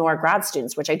want to ignore grad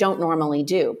students, which I don't normally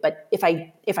do. But if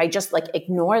I just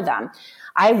ignore them,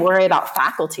 I worry about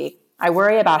faculty. I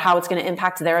worry about how it's going to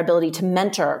impact their ability to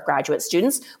mentor graduate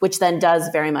students, which then does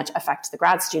very much affect the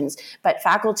grad students. But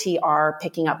faculty are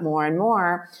picking up more and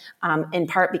more, in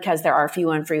part because there are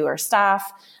fewer and fewer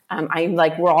staff.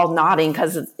 We're all nodding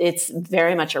because it's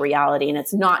very much a reality, and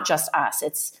it's not just us.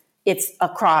 It's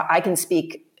across. I can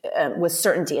speak with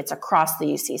certainty. It's across the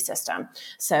UC system.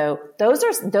 So those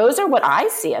are what I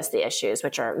see as the issues,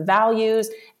 which are values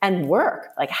and work,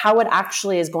 like how it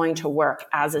actually is going to work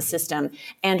as a system,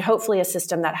 and hopefully a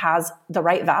system that has the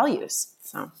right values.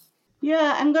 So.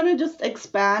 Yeah, I'm going to just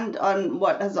expand on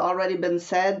what has already been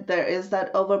said. There is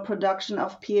that overproduction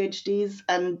of PhDs,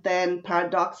 and then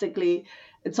paradoxically,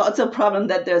 it's also a problem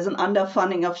that there's an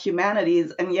underfunding of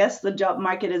humanities. And yes, the job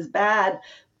market is bad,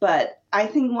 but I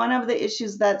think one of the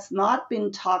issues that's not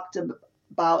been talked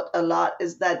about a lot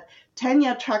is that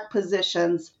tenure track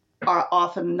positions are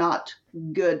often not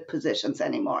good positions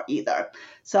anymore either.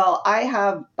 So I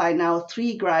have by now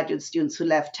 3 graduate students who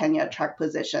left tenure track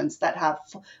positions that have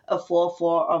a 4.4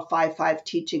 or 5.5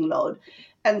 teaching load.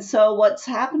 And so what's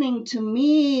happening to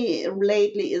me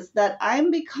lately is that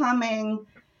I'm becoming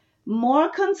more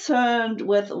concerned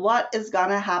with what is going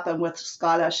to happen with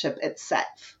scholarship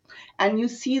itself. And you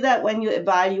see that when you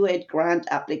evaluate grant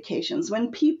applications,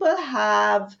 when people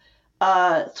have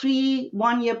 3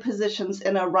 one-year positions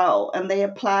in a row and they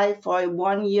apply for a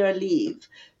 1-year leave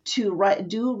to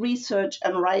do research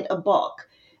and write a book,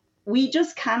 we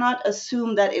just cannot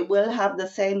assume that it will have the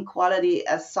same quality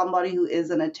as somebody who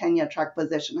is in a tenure track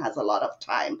position, has a lot of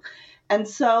time. And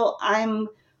so I'm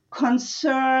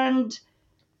concerned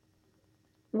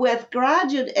with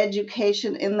graduate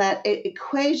education in that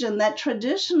equation that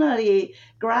traditionally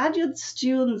graduate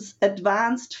students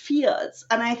advanced fields.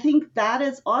 And I think that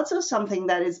is also something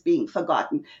that is being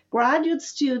forgotten. Graduate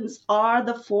students are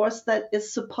the force that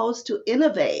is supposed to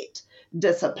innovate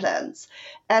disciplines.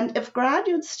 And if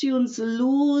graduate students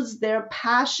lose their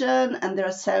passion and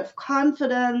their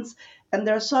self-confidence and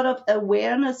their sort of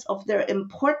awareness of their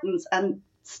importance and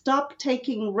stop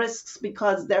taking risks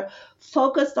because they're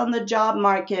focused on the job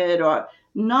market or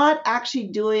not actually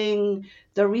doing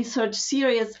the research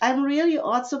serious, I'm really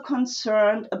also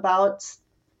concerned about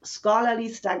scholarly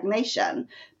stagnation,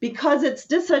 because it's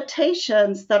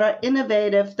dissertations that are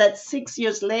innovative that 6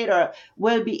 years later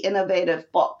will be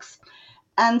innovative books.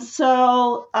 And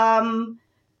so, so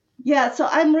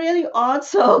I'm really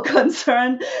also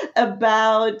concerned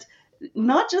about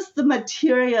not just the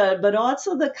material, but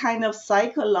also the kind of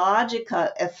psychological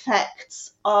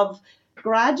effects of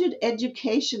graduate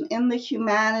education in the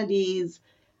humanities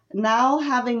now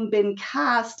having been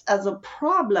cast as a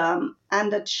problem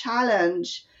and a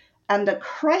challenge and a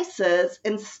crisis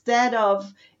instead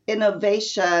of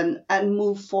innovation and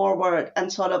move forward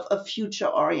and sort of a future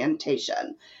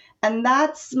orientation. And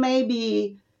that's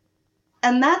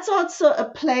also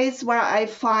a place where I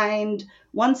find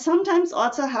one sometimes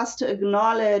also has to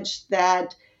acknowledge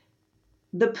that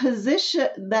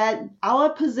our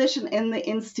position in the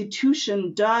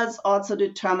institution does also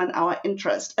determine our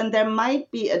interest. And there might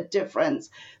be a difference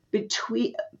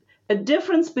between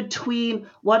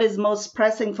what is most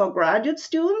pressing for graduate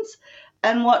students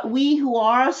and what we who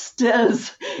are still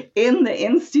in the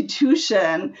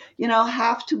institution,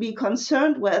 have to be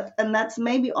concerned with. And that's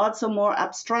maybe also more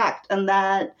abstract, and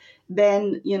that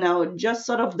then, just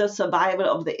sort of the survival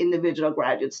of the individual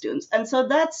graduate students. And so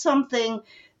that's something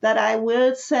that I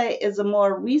will say is a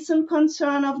more recent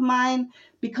concern of mine,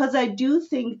 because I do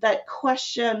think that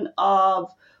question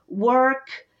of work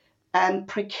and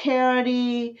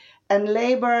precarity and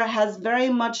labor has very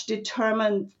much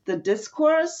determined the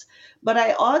discourse. But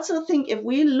I also think if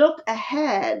we look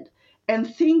ahead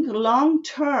and think long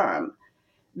term,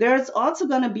 there's also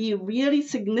going to be really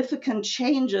significant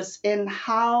changes in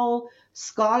how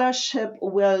scholarship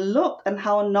will look and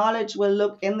how knowledge will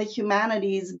look in the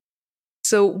humanities.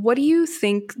 So what do you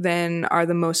think then are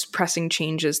the most pressing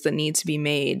changes that need to be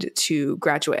made to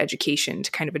graduate education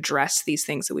to kind of address these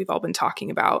things that we've all been talking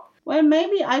about? Well,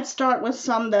 maybe I'd start with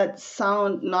some that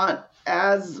sound not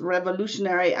as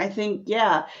revolutionary. I think,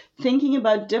 thinking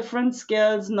about different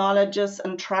skills, knowledges,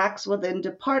 and tracks within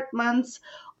departments,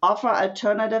 offer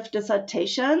alternative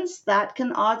dissertations. That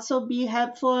can also be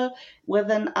helpful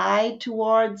with an eye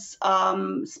towards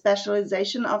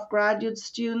specialization of graduate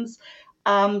students.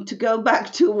 To go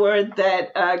back to a word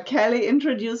that Kelly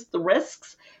introduced, the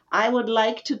risks. I would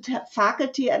like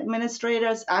faculty,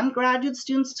 administrators, and graduate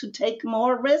students to take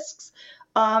more risks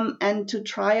and to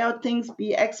try out things,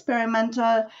 be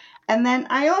experimental. And then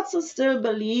I also still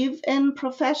believe in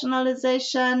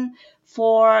professionalization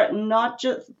for not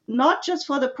just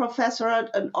for the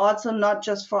professorate, and also not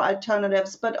just for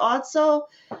alternatives, but also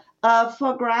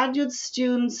for graduate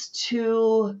students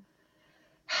to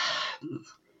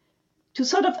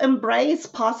sort of embrace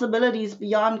possibilities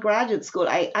beyond graduate school.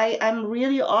 I'm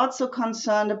really also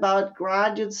concerned about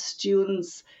graduate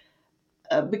students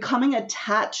becoming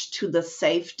attached to the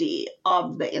safety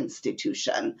of the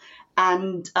institution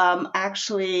and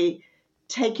actually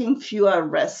taking fewer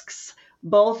risks,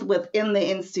 both within the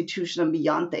institution and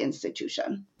beyond the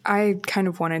institution. I kind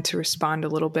of wanted to respond a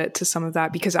little bit to some of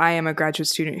that because I am a graduate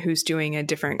student who's doing a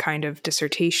different kind of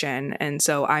dissertation. And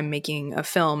so I'm making a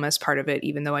film as part of it,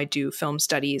 even though I do film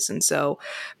studies. And so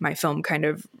my film kind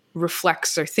of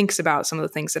reflects or thinks about some of the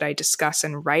things that I discuss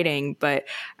in writing. But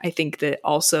I think that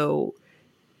also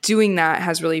doing that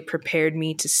has really prepared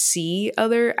me to see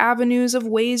other avenues of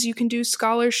ways you can do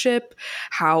scholarship,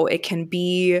 how it can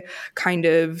be kind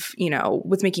of,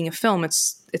 with making a film,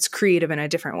 it's creative in a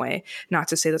different way. Not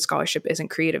to say that scholarship isn't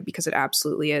creative, because it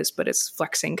absolutely is, but it's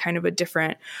flexing kind of a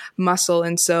different muscle.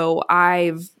 And so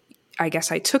I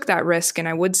guess I took that risk, and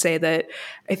I would say that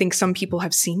I think some people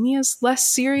have seen me as less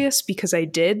serious because I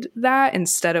did that,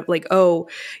 instead of like, oh,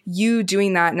 you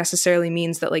doing that necessarily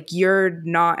means that like you're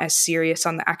not as serious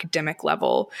on the academic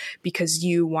level because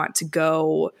you want to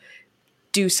go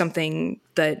do something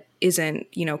that isn't,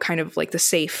 kind of like the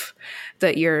safe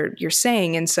that you're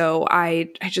saying. And so I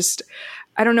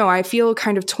don't know, I feel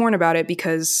kind of torn about it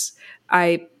because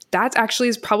that actually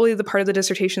is probably the part of the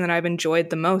dissertation that I've enjoyed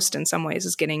the most in some ways,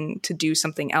 is getting to do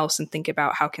something else and think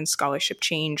about how can scholarship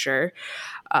change or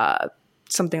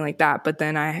something like that. But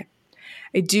then I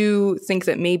do think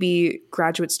that maybe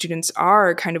graduate students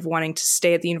are kind of wanting to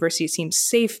stay at the university. It seems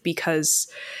safe because,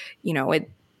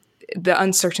 the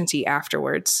uncertainty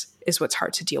afterwards is what's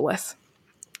hard to deal with.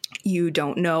 You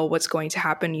don't know what's going to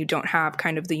happen. You don't have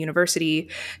kind of the university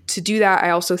to do that. I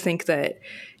also think that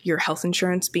your health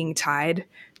insurance being tied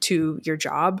to your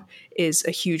job is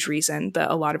a huge reason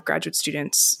that a lot of graduate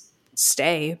students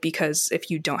stay, because if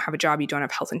you don't have a job, you don't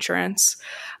have health insurance,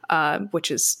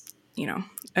 which is,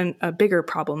 a bigger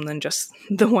problem than just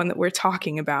the one that we're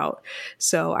talking about.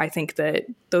 So I think that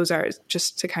those are,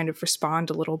 just to kind of respond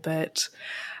a little bit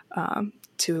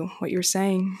to what you're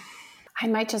saying. I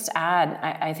might just add,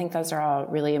 I think those are all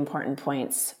really important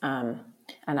points. And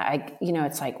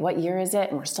it's like, what year is it?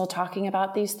 And we're still talking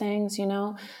about these things,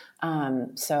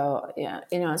 So,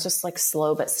 it's just like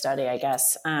slow but steady, I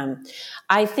guess.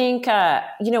 I think,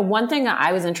 one thing that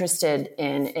I was interested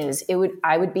in is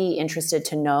I would be interested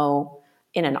to know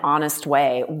in an honest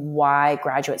way why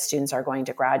graduate students are going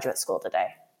to graduate school today.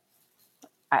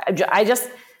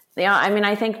 Yeah, I mean,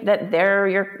 I think that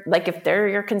if they're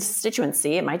your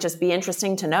constituency, it might just be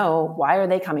interesting to know, why are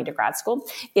they coming to grad school?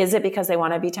 Is it because they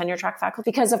want to be tenure track faculty?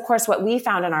 Because of course, what we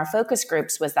found in our focus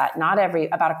groups was that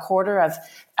about a quarter of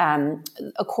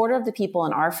the people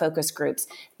in our focus groups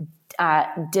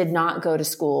did not go to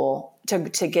school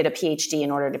to get a PhD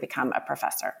in order to become a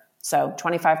professor. So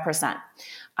 25%.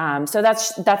 So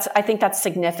I think that's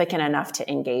significant enough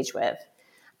to engage with.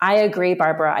 I agree,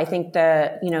 Barbara. I think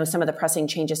some of the pressing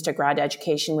changes to grad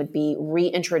education would be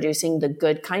reintroducing the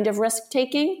good kind of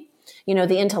risk-taking,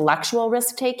 the intellectual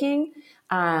risk-taking.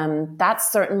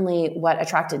 That's certainly what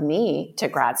attracted me to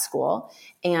grad school.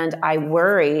 And I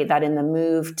worry that in the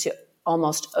move to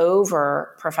almost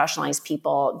over professionalize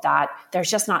people, that there's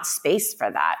just not space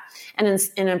for that. And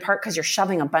in part because you're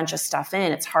shoving a bunch of stuff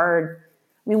in, it's hard.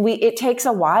 I mean, it takes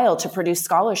a while to produce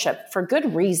scholarship for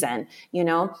good reason,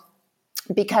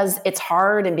 because it's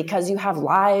hard and because you have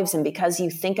lives and because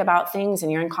you think about things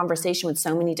and you're in conversation with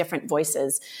so many different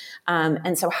voices.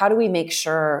 And so how do we make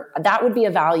sure that would be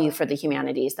a value for the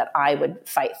humanities that I would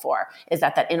fight for, is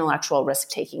that intellectual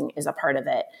risk-taking is a part of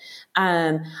it.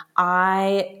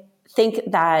 I think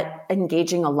that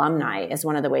engaging alumni is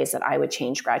one of the ways that I would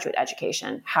change graduate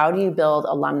education. How do you build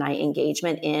alumni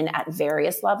engagement at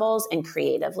various levels and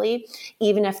creatively,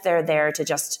 even if they're there to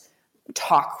just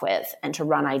talk with and to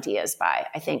run ideas by?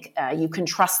 I think you can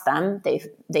trust them.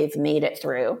 They've made it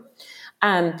through.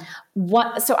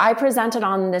 So I presented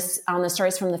on the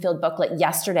Stories from the Field booklet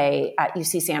yesterday at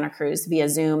UC Santa Cruz via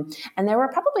Zoom, and there were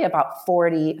probably about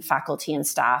 40 faculty and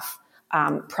staff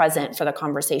present for the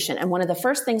conversation. And one of the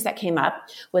first things that came up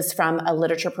was from a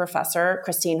literature professor,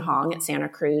 Christine Hong at Santa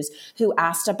Cruz, who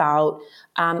asked about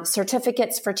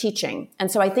certificates for teaching. And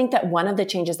so I think that one of the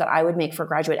changes that I would make for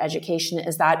graduate education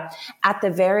is that at the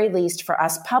very least for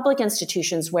us public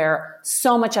institutions where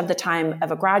so much of the time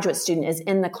of a graduate student is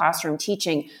in the classroom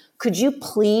teaching, could you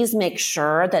please make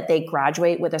sure that they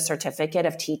graduate with a certificate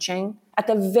of teaching at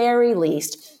the very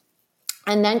least?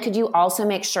 And then could you also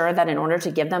make sure that in order to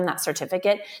give them that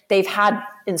certificate, they've had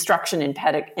instruction in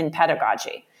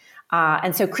pedagogy?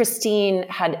 And so Professor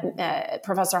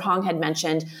Hong had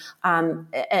mentioned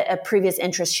a previous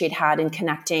interest she'd had in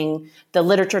connecting the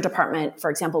literature department,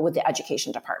 for example, with the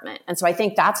education department. And so I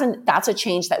think that's a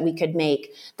change that we could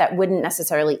make that wouldn't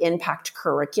necessarily impact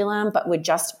curriculum, but would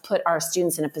just put our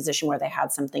students in a position where they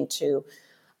had something to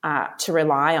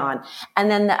rely on. And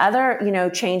then the other,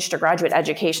 change to graduate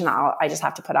education I just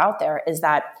have to put out there is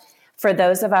that for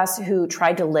those of us who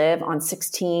tried to live on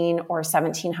 $1,600 or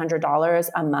 $1,700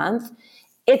 a month,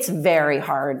 it's very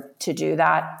hard to do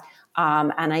that.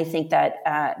 And I think that,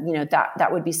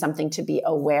 that would be something to be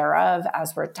aware of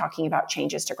as we're talking about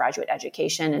changes to graduate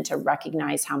education, and to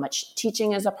recognize how much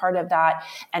teaching is a part of that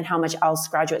and how much else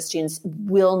graduate students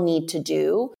will need to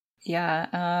do.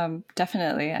 Yeah,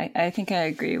 definitely. I think I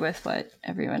agree with what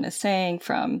everyone is saying,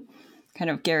 from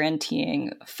kind of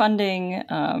guaranteeing funding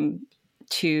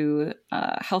to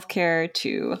healthcare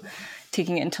to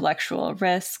taking intellectual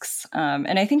risks.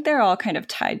 And I think they're all kind of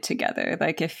tied together.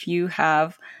 Like if you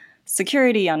have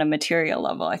security on a material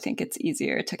level, I think it's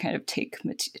easier to kind of take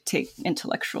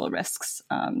intellectual risks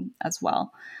as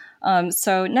well.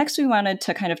 So next we wanted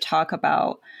to kind of talk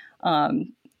about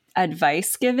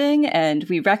advice giving, and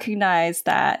we recognize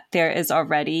that there is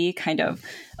already kind of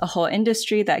a whole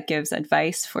industry that gives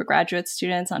advice for graduate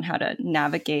students on how to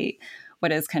navigate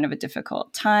what is kind of a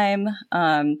difficult time.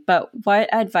 But what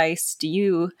advice do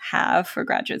you have for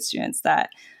graduate students that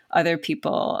other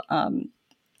people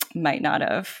might not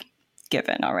have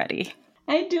given already?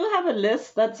 I do have a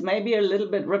list that's maybe a little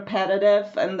bit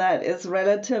repetitive and that is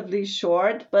relatively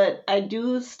short, but I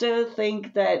do still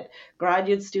think that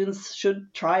graduate students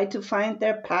should try to find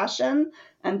their passion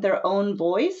and their own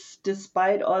voice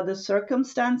despite all the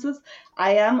circumstances.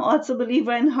 I am also a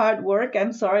believer in hard work,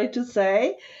 I'm sorry to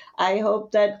say. I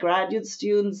hope that graduate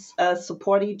students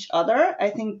support each other. I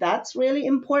think that's really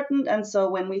important. And so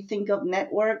when we think of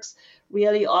networks,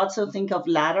 really also think of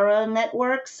lateral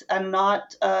networks and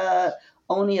not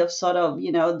only of sort of,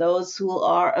 those who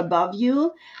are above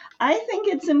you. I think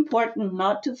it's important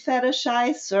not to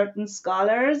fetishize certain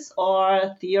scholars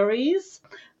or theories.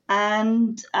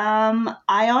 And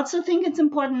I also think it's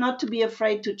important not to be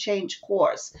afraid to change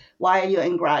course while you're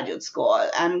in graduate school,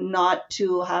 and not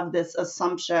to have this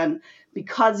assumption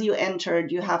because you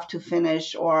entered, you have to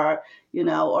finish, or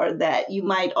that you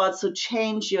might also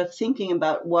change your thinking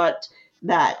about what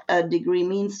that degree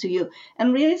means to you,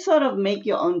 and really sort of make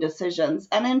your own decisions.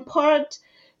 And in part,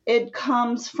 it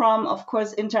comes from, of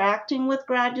course, interacting with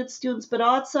graduate students, but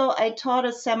also I taught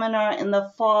a seminar in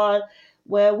the fall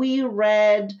where we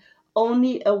read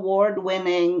only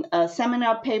award-winning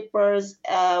seminar papers,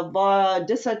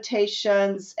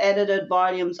 dissertations, edited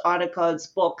volumes, articles,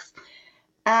 books.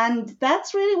 And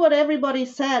that's really what everybody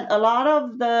said. A lot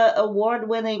of the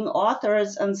award-winning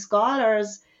authors and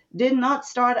scholars did not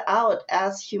start out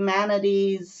as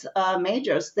humanities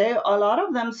majors. A lot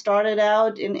of them started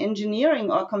out in engineering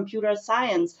or computer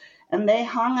science, and they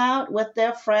hung out with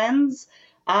their friends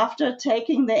after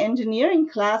taking the engineering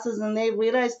classes, and they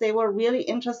realized they were really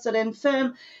interested in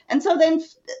film. And so then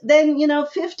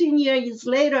 15 years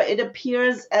later, it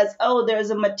appears as, oh,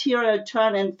 there's a material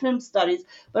turn in film studies.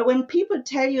 But when people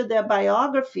tell you their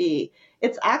biography,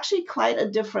 it's actually quite a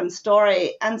different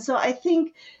story. And so I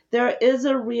think there is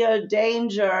a real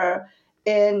danger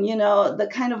in, the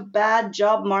kind of bad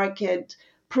job market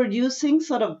producing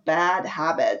sort of bad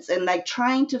habits and like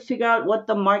trying to figure out what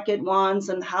the market wants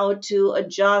and how to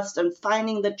adjust and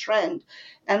finding the trend.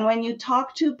 And when you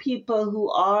talk to people who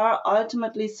are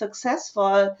ultimately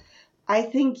successful, I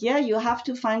think, you have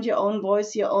to find your own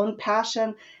voice, your own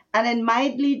passion. And it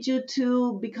might lead you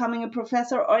to becoming a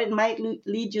professor, or it might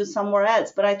lead you somewhere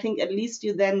else. But I think at least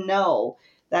you then know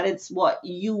that it's what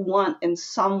you want in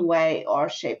some way or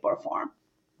shape or form.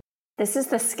 This is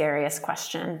the scariest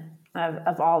question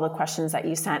of all the questions that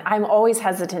you sent. I'm always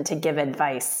hesitant to give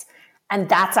advice. And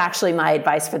that's actually my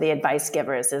advice for the advice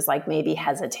givers, is like maybe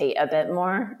hesitate a bit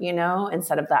more,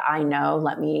 instead of the I know,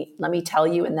 let me tell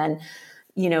you, and then,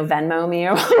 Venmo me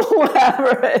or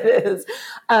whatever it is.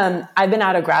 I've been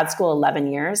out of grad school 11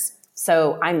 years.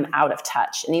 So I'm out of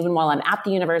touch. And even while I'm at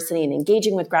the university and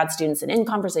engaging with grad students and in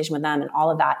conversation with them and all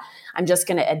of that, I'm just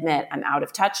going to admit I'm out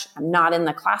of touch. I'm not in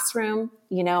the classroom.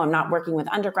 I'm not working with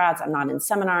undergrads. I'm not in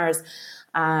seminars.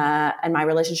 And my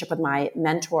relationship with my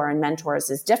mentor and mentors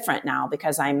is different now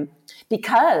because I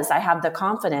have the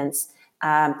confidence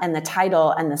and the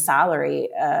title and the salary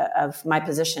of my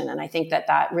position. And I think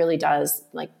that really does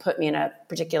like put me in a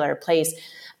particular place.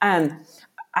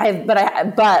 But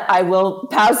I will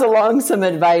pass along some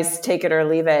advice, take it or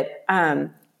leave it. I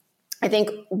think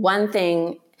one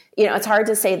thing, it's hard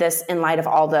to say this in light of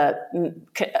all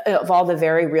the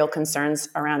very real concerns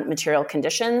around material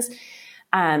conditions.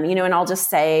 And I'll just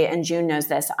say, and June knows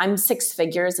this, I'm 6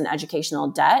 figures in educational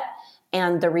debt.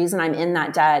 And the reason I'm in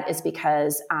that debt is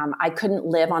because I couldn't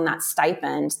live on that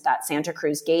stipend that Santa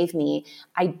Cruz gave me.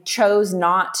 I chose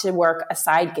not to work a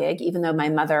side gig, even though my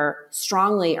mother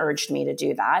strongly urged me to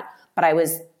do that. But I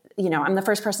was, I'm the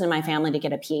first person in my family to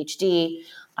get a PhD.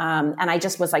 And I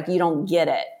just was like, you don't get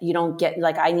it. You don't get,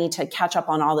 like, I need to catch up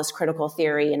on all this critical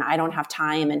theory and I don't have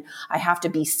time and I have to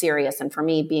be serious. And for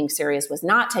me, being serious was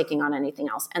not taking on anything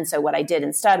else. And so what I did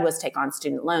instead was take on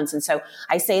student loans. And so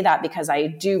I say that because I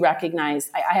do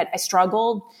recognize I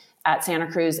struggled at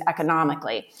Santa Cruz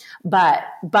economically, but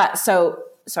so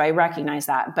I recognize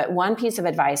that. But one piece of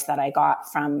advice that I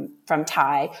got from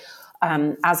Ty,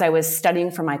 as I was studying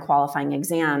for my qualifying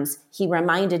exams, he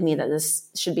reminded me that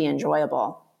this should be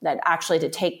enjoyable, that actually to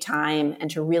take time and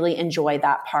to really enjoy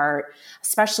that part,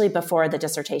 especially before the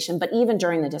dissertation, but even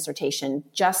during the dissertation,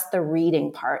 just the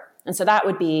reading part. And so that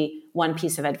would be one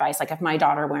piece of advice. Like if my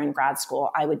daughter were in grad school,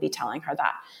 I would be telling her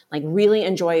that, like really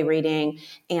enjoy reading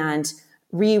and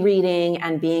rereading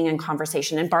and being in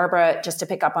conversation. And Barbara, just to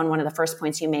pick up on one of the first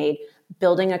points you made,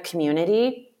 building a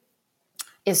community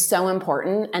is so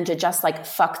important. And to just like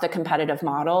fuck the competitive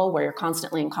model where you're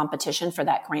constantly in competition for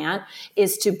that grant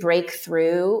is to break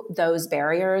through those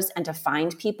barriers and to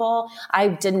find people. I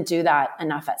didn't do that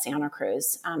enough at Santa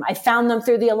Cruz. I found them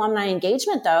through the alumni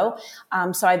engagement though.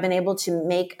 So I've been able to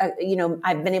make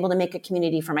a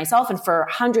community for myself and for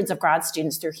hundreds of grad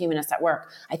students through Humanists at Work.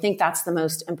 I think that's the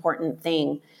most important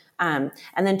thing. And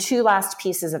then 2 last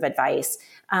pieces of advice.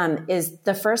 Is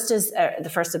the first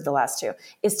of the last 2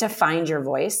 is to find your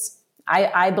voice.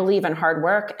 I believe in hard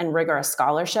work and rigorous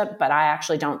scholarship, but I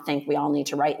actually don't think we all need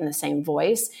to write in the same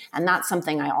voice. And that's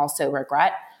something I also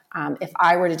regret. If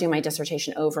I were to do my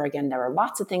dissertation over again, there are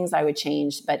lots of things I would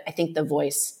change, but I think the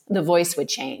voice would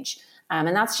change.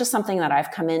 And that's just something that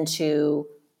I've come into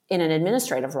in an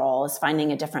administrative role, is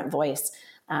finding a different voice.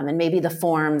 And maybe the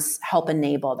forms help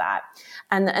enable that.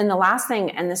 And the last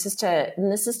thing, and this is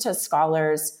to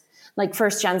scholars, like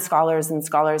first-gen scholars and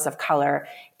scholars of color,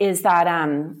 is that,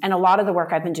 and a lot of the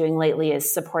work I've been doing lately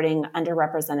is supporting an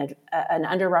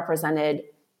underrepresented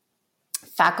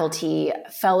faculty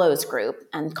fellows group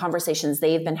and conversations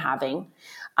they've been having,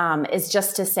 is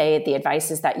just to say the advice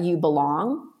is that you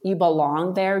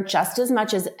belong there just as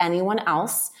much as anyone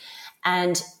else.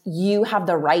 And you have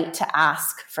the right to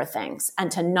ask for things and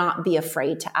to not be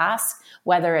afraid to ask,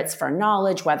 whether it's for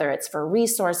knowledge, whether it's for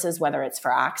resources, whether it's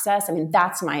for access. I mean,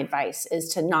 that's my advice, is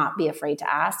to not be afraid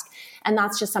to ask. And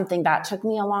that's just something that took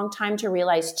me a long time to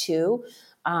realize too,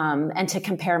 and to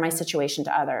compare my situation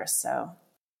to others. So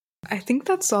I think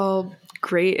that's all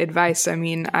great advice. I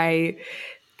mean, I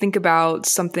think about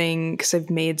something, because I've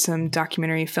made some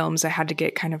documentary films, I had to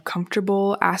get kind of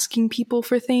comfortable asking people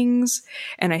for things.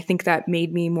 And I think that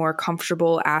made me more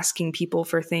comfortable asking people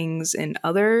for things in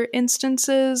other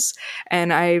instances.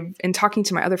 And in talking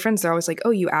to my other friends, they're always like,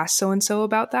 oh, you asked so-and-so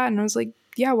about that? And I was like,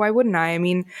 yeah, why wouldn't I? I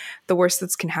mean, the worst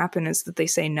that can happen is that they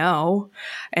say no,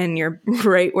 and you're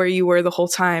right where you were the whole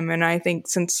time. And I think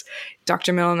since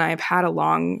Dr. Mill and I have had a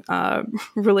long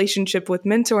relationship with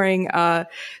mentoring,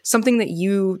 something that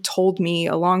you told me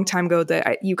a long time ago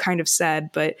that you kind of said,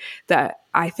 but that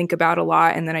I think about a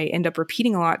lot and that I end up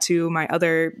repeating a lot to my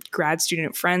other grad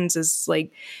student friends is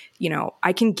like, you know,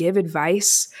 I can give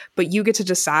advice, but you get to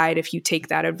decide if you take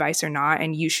that advice or not,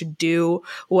 and you should do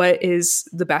what is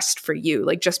the best for you.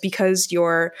 Like, just because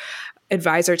your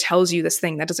advisor tells you this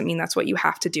thing, that doesn't mean that's what you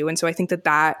have to do. And so I think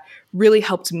that really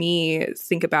helped me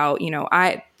think about, you know,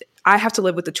 I have to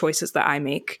live with the choices that I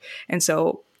make. And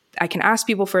so I can ask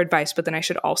people for advice, but then I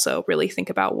should also really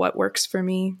think about what works for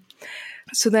me.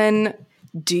 So then,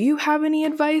 do you have any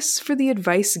advice for the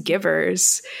advice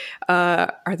givers?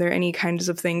 Are there any kinds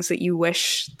of things that you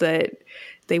wish that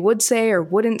they would say or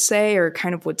wouldn't say, or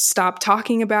kind of would stop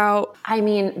talking about? I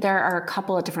mean, there are a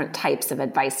couple of different types of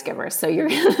advice givers. So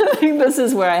this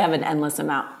is where I have an endless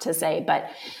amount to say, but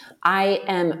I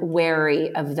am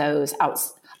wary of those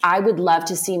I would love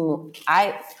to see,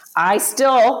 I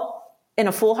still, in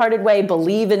a full-hearted way,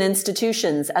 believe in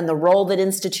institutions and the role that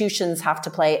institutions have to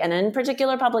play, and in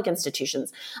particular public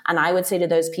institutions. And I would say to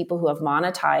those people who have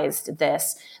monetized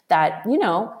this that, you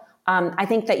know, I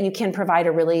think that you can provide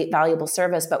a really valuable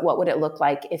service, but what would it look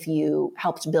like if you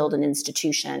helped build an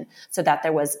institution so that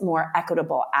there was more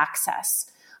equitable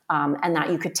access, and that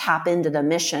you could tap into the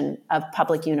mission of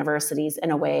public universities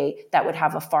in a way that would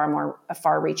have a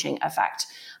far-reaching effect.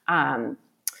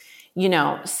 You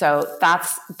know, so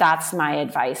that's my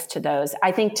advice to those.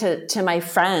 I think to my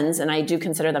friends, and I do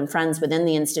consider them friends within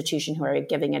the institution who are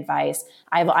giving advice,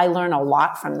 I learn a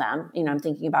lot from them. You know, I'm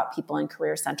thinking about people in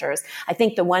career centers. I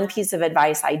think the one piece of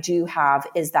advice I do have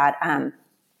is that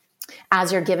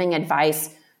as you're giving advice,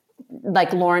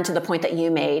 like Lauren, to the point that you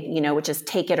made, you know, which is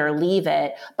take it or leave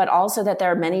it, but also that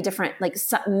there are many different,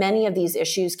 many of these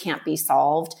issues can't be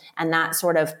solved, and that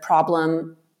sort of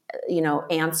problem, you know,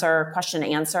 question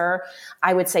answer,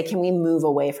 I would say, can we move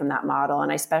away from that model?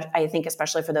 And I think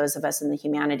especially for those of us in the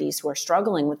humanities who are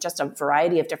struggling with just a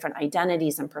variety of different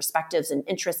identities and perspectives and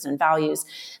interests and values,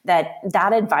 that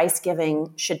advice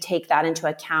giving should take that into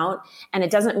account. And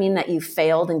it doesn't mean that you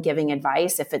failed in giving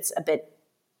advice if it's a bit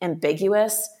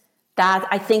ambiguous. That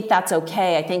I think that's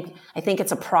okay. I think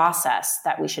it's a process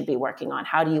that we should be working on.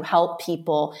 How do you help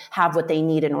people have what they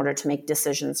need in order to make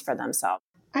decisions for themselves?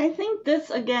 I think this,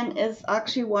 again, is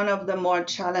actually one of the more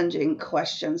challenging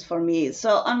questions for me. So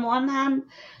on one hand,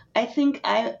 I think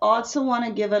I also want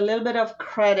to give a little bit of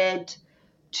credit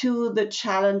to the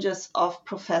challenges of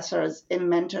professors in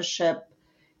mentorship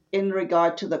in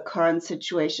regard to the current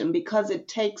situation, because it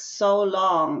takes so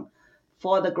long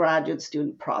for the graduate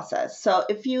student process. So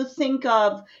if you think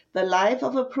of the life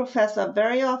of a professor,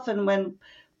 very often when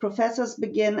professors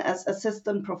begin as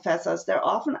assistant professors, they're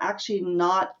often actually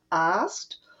not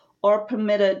asked or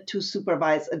permitted to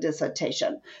supervise a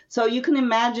dissertation. So you can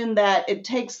imagine that it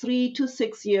takes 3 to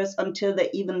 6 years until they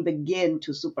even begin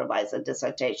to supervise a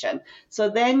dissertation. So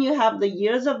then you have the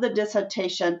years of the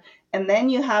dissertation, and then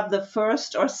you have the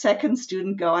first or second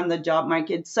student go on the job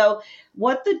market. So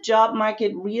what the job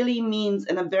market really means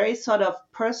in a very sort of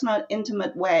personal,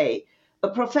 intimate way, a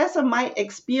professor might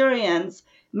experience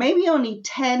maybe only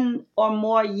 10 or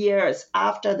more years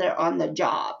after they're on the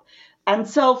job. And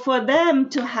so for them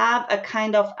to have a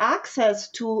kind of access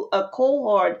to a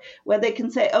cohort where they can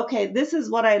say, okay, this is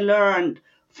what I learned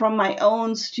from my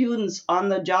own students on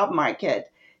the job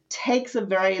market, takes a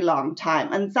very long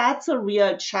time. And that's a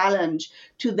real challenge,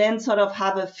 to then sort of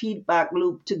have a feedback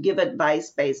loop to give advice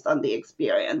based on the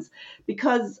experience.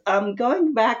 Because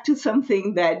going back to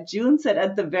something that June said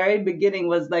at the very beginning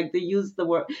was like you used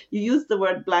the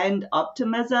word blind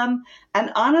optimism.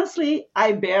 And honestly,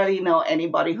 I barely know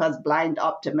anybody who has blind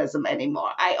optimism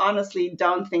anymore. I honestly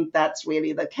don't think that's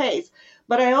really the case.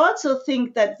 But I also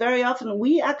think that very often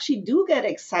we actually do get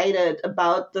excited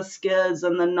about the skills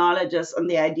and the knowledges and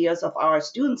the ideas of our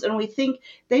students, and we think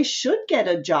they should get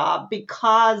a job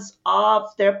because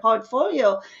of their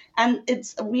portfolio. And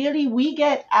it's really, we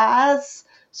get as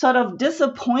sort of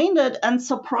disappointed and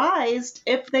surprised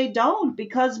if they don't,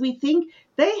 because we think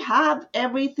they have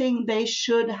everything they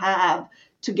should have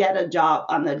to get a job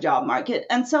on the job market.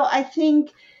 And so I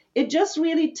think it just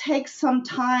really takes some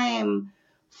time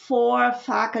for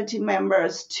faculty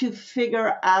members to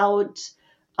figure out,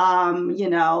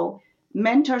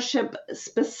 mentorship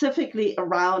specifically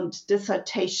around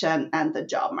dissertation and the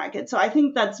job market. So I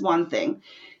think that's one thing.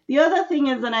 The other thing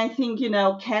is, and I think,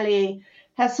 Kelly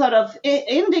has sort of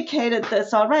indicated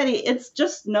this already, it's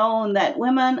just known that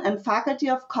women and faculty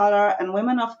of color and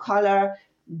women of color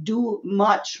do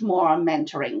much more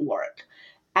mentoring work.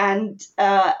 And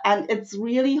it's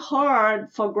really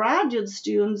hard for graduate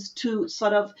students to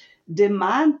sort of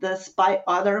demand this by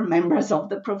other members of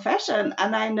the profession.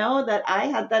 And I know that I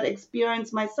had that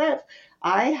experience myself.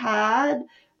 I had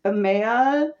a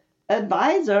male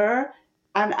advisor,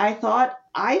 and I thought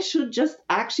I should just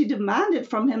actually demand it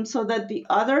from him so that the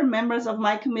other members of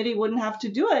my committee wouldn't have to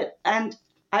do it. And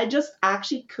I just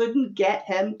actually couldn't get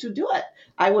him to do it.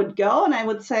 I would go and I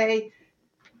would say,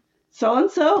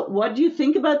 so-and-so, what do you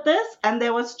think about this? And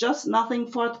there was just nothing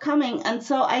forthcoming. And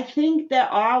so I think there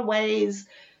are ways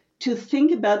to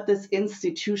think about this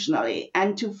institutionally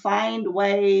and to find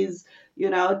ways,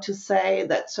 to say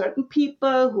that certain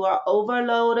people who are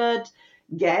overloaded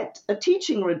get a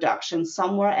teaching reduction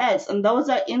somewhere else. And those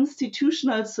are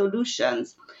institutional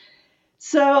solutions.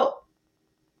 So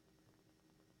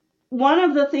one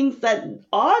of the things that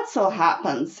also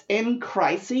happens in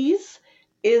crises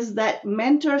is that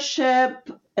mentorship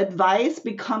advice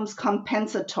becomes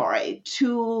compensatory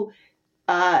to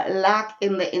lack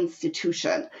in the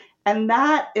institution. And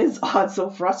that is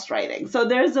also frustrating. So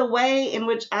there's a way in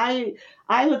which I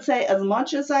would say, as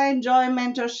much as I enjoy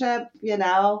mentorship,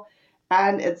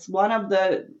 and it's one of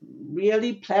the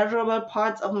really pleasurable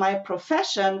parts of my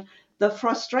profession, the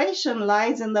frustration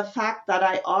lies in the fact that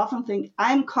I often think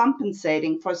I'm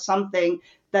compensating for something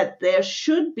that there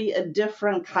should be a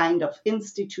different kind of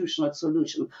institutional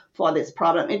solution for this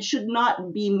problem. It should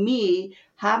not be me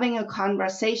having a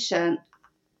conversation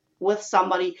with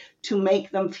somebody to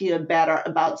make them feel better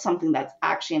about something that's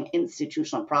actually an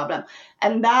institutional problem.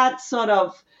 And that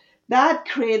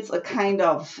creates a kind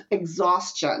of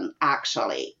exhaustion,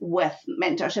 actually, with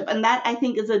mentorship. And that, I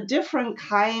think, is a different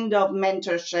kind of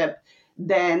mentorship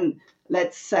than,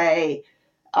 let's say,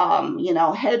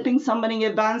 helping somebody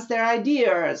advance their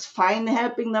ideas,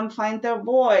 helping them find their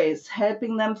voice,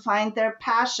 helping them find their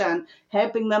passion,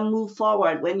 helping them move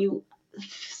forward. When you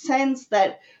sense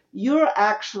that you're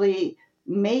actually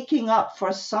making up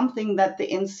for something that the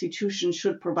institution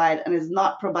should provide and is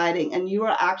not providing, and you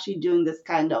are actually doing this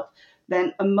kind of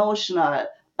then emotional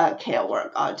care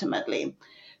work ultimately.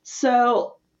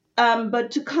 So,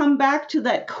 but to come back to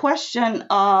that question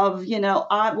of,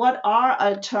 what are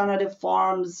alternative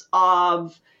forms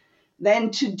of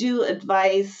then to do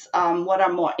advice, what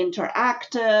are more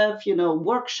interactive,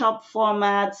 workshop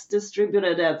formats,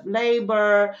 distributive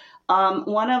labor.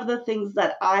 One of the things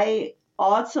that I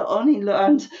also only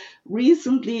learned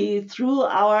recently through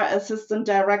our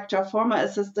former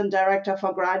assistant director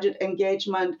for graduate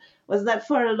engagement, was that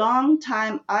for a long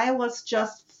time, I was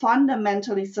just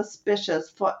fundamentally suspicious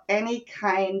for any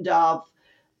kind of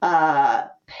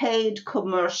paid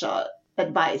commercial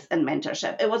advice and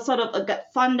mentorship. It was sort of a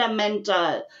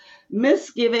fundamental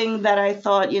misgiving that I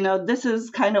thought, this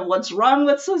is kind of what's wrong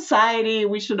with society.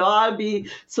 We should all be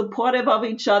supportive of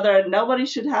each other. Nobody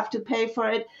should have to pay for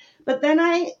it. But then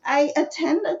I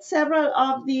attended several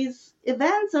of these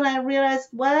events and I realized,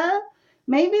 well,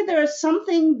 maybe there's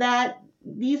something that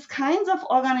these kinds of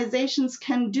organizations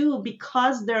can do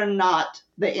because they're not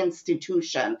the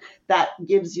institution that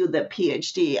gives you the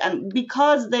PhD, and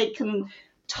because they can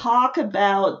talk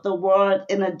about the world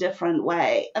in a different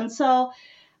way. And so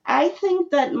I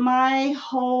think that my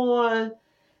whole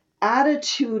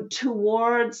attitude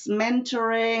towards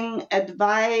mentoring,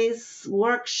 advice,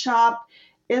 workshop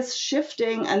is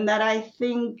shifting, and that I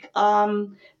think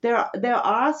there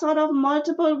are sort of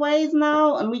multiple ways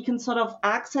now, and we can sort of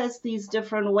access these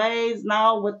different ways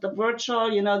now with the virtual,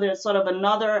 there's sort of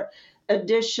another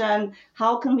edition.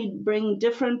 How can we bring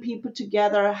different people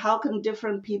together? How can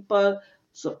different people,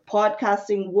 so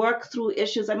podcasting, work through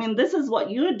issues? I mean, this is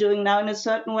what you're doing now in a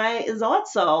certain way, is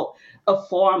also a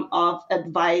form of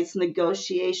advice,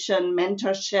 negotiation,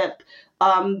 mentorship,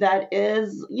 that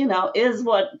is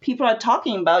what people are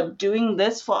talking about, doing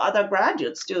this for other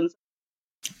graduate students.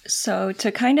 So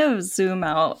to kind of zoom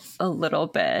out a little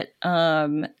bit,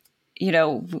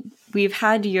 we've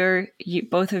had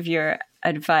both of your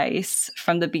advice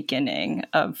from the beginning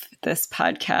of this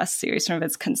podcast series, from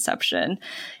its conception.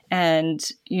 And,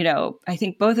 I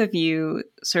think both of you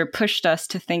sort of pushed us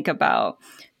to think about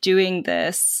doing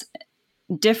this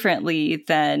differently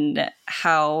than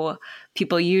how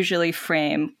people usually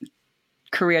frame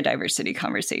career diversity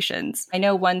conversations. I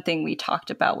know one thing we talked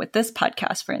about with this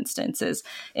podcast, for instance, is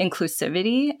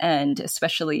inclusivity, and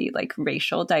especially like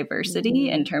racial diversity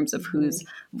in terms of whose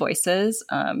voices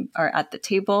are at the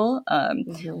table,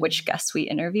 which guests we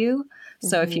interview.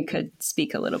 So if you could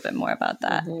speak a little bit more about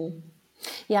that.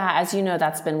 Yeah, as you know,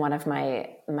 that's been one of my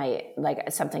like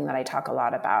something that I talk a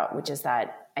lot about, which is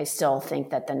that I still think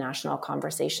that the national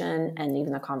conversation and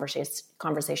even the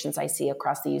conversations I see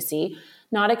across the UC,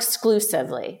 not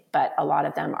exclusively, but a lot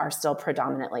of them are still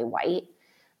predominantly white.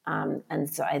 And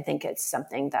so I think it's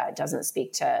something that doesn't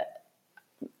speak to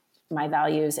my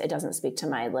values. It doesn't speak to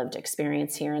my lived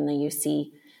experience here in the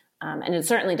UC. And it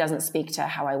certainly doesn't speak to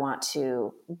how I want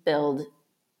to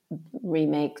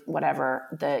remake whatever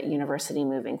the university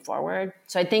moving forward.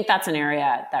 So I think that's an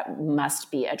area that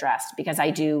must be addressed, because I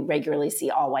do regularly see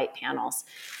all white panels,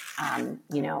 on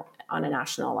a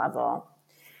national level.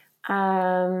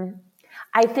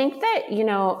 I think that,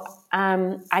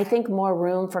 I think more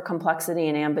room for complexity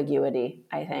and ambiguity.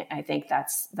 I think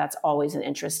that's always an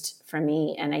interest for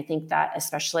me. And I think that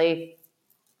especially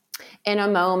in a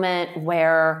moment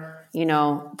where,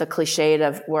 the cliche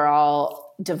of we're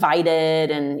all divided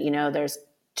and, there's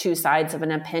two sides of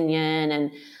an opinion.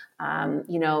 And,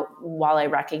 while I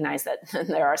recognize that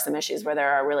there are some issues where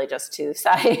there are really just two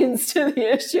sides to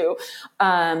the issue,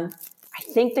 I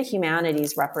think the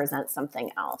humanities represent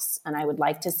something else. And I would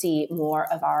like to see more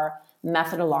of our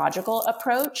methodological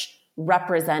approach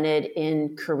represented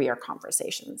in career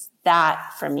conversations.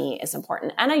 That for me is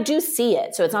important. And I do see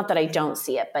it. So it's not that I don't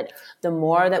see it, but the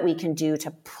more that we can do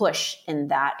to push in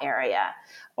that area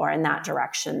or in that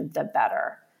direction, the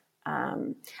better.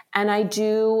 And I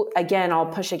do, again, I'll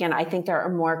push again. I think there are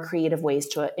more creative ways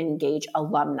to engage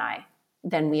alumni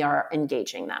than we are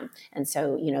engaging them. And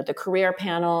so, the career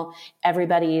panel,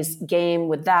 everybody's game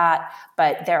with that,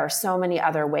 but there are so many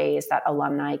other ways that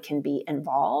alumni can be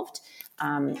involved.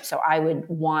 So I would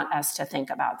want us to think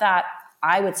about that.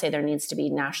 I would say there needs to be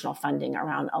national funding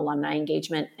around alumni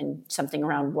engagement and something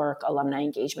around work, alumni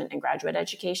engagement, and graduate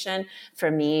education. For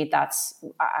me,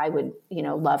 I would,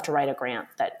 love to write a grant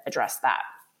that addressed that.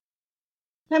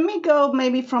 Let me go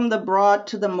maybe from the broad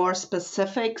to the more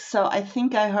specific. So I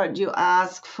think I heard you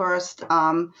ask first,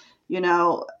 what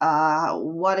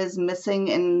is missing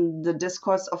in the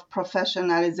discourse of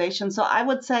professionalization. So I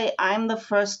would say I'm the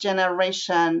first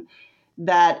generation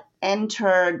that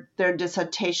entered their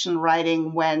dissertation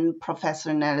writing when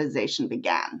professionalization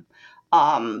began.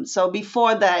 So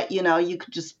before that, you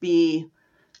could just be,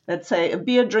 let's say, a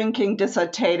beer drinking,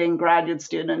 dissertating graduate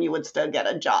student, and you would still get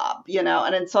a job,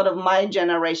 and it's sort of my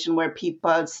generation where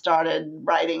people started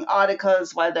writing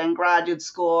articles while they're in graduate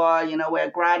school, where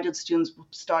graduate students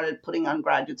started putting on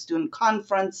graduate student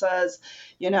conferences,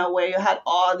 where you had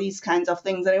all these kinds of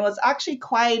things. And it was actually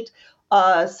quite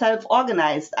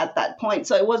self-organized at that point.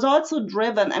 So it was also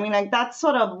driven, that's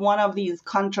sort of one of these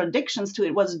contradictions to it.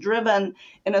 It was driven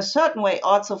in a certain way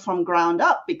also from ground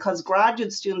up, because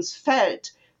graduate students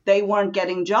felt they weren't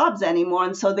getting jobs anymore.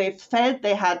 And so they felt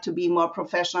they had to be more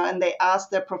professional, and they asked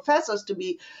their professors to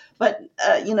be,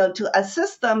 to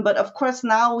assist them. But of course,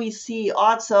 now we see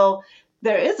also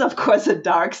there is, of course, a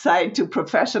dark side to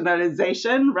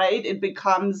professionalization, right? It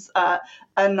becomes a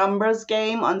numbers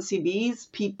game on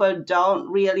CVs. People don't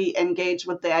really engage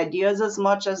with the ideas as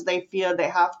much as they feel they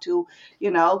have to,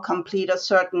 complete a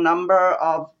certain number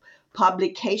of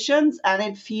publications, and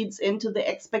it feeds into the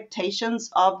expectations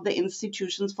of the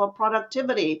institutions for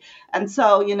productivity. And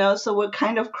so, so we're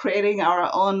kind of creating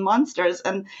our own monsters.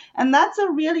 And that's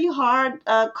a really hard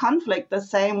conflict, the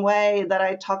same way that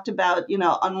I talked about,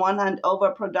 on one hand,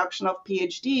 overproduction of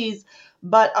PhDs,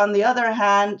 but on the other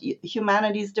hand,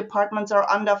 humanities departments are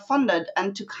underfunded.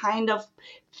 And to kind of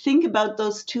think about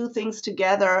those two things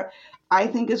together, I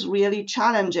think is really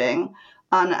challenging.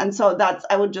 And so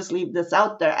I would just leave this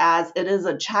out there as it is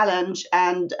a challenge.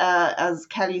 And as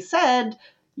Kelly said,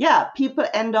 people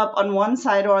end up on one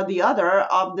side or the other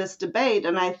of this debate.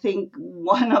 And I think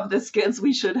one of the skills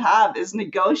we should have is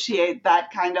negotiate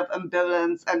that kind of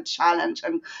ambivalence and challenge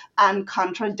and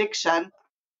contradiction.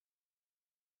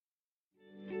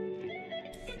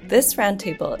 This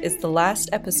roundtable is the last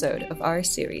episode of our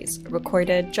series,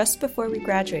 recorded just before we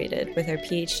graduated with our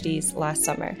PhDs last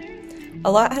summer.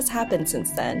 A lot has happened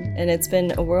since then, and it's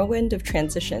been a whirlwind of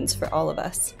transitions for all of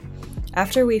us.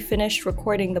 After we finished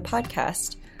recording the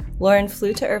podcast, Lauren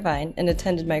flew to Irvine and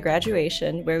attended my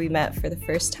graduation, where we met for the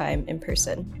first time in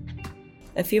person.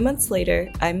 A few months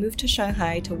later, I moved to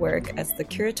Shanghai to work as the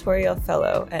Curatorial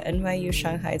Fellow at NYU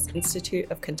Shanghai's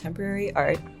Institute of Contemporary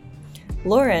Art.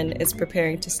 Lauren is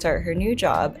preparing to start her new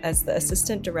job as the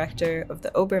Assistant Director of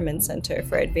the Obermann Center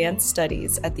for Advanced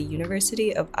Studies at the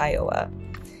University of Iowa.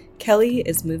 Kelly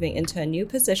is moving into a new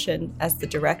position as the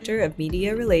Director of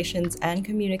Media Relations and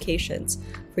Communications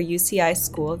for UCI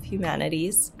School of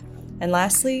Humanities. And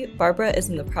lastly, Barbara is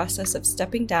in the process of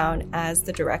stepping down as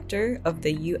the director of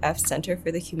the UF Center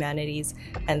for the Humanities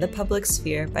and the Public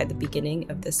Sphere by the beginning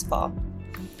of this fall.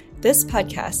 This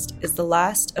podcast is the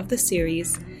last of the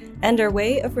series and our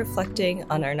way of reflecting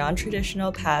on our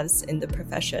non-traditional paths in the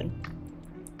profession.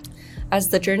 As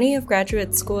the journey of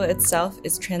graduate school itself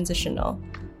is transitional,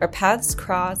 our paths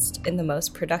crossed in the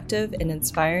most productive and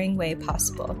inspiring way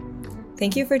possible.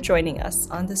 Thank you for joining us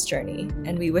on this journey,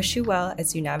 and we wish you well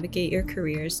as you navigate your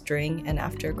careers during and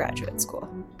after graduate school.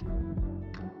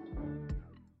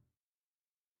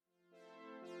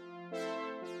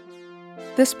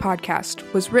 This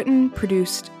podcast was written,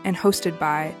 produced, and hosted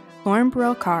by Lauren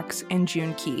Burrell Cox and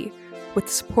June Key, with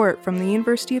support from the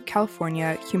University of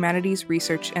California Humanities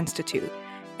Research Institute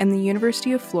and the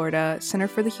University of Florida Center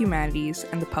for the Humanities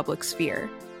and the Public Sphere.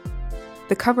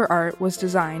 The cover art was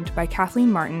designed by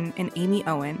Kathleen Martin and Amy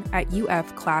Owen at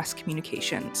UF Class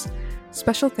Communications.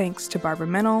 Special thanks to Barbara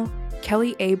Mennel,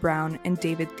 Kelly A. Brown, and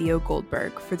David Theo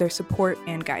Goldberg for their support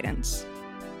and guidance.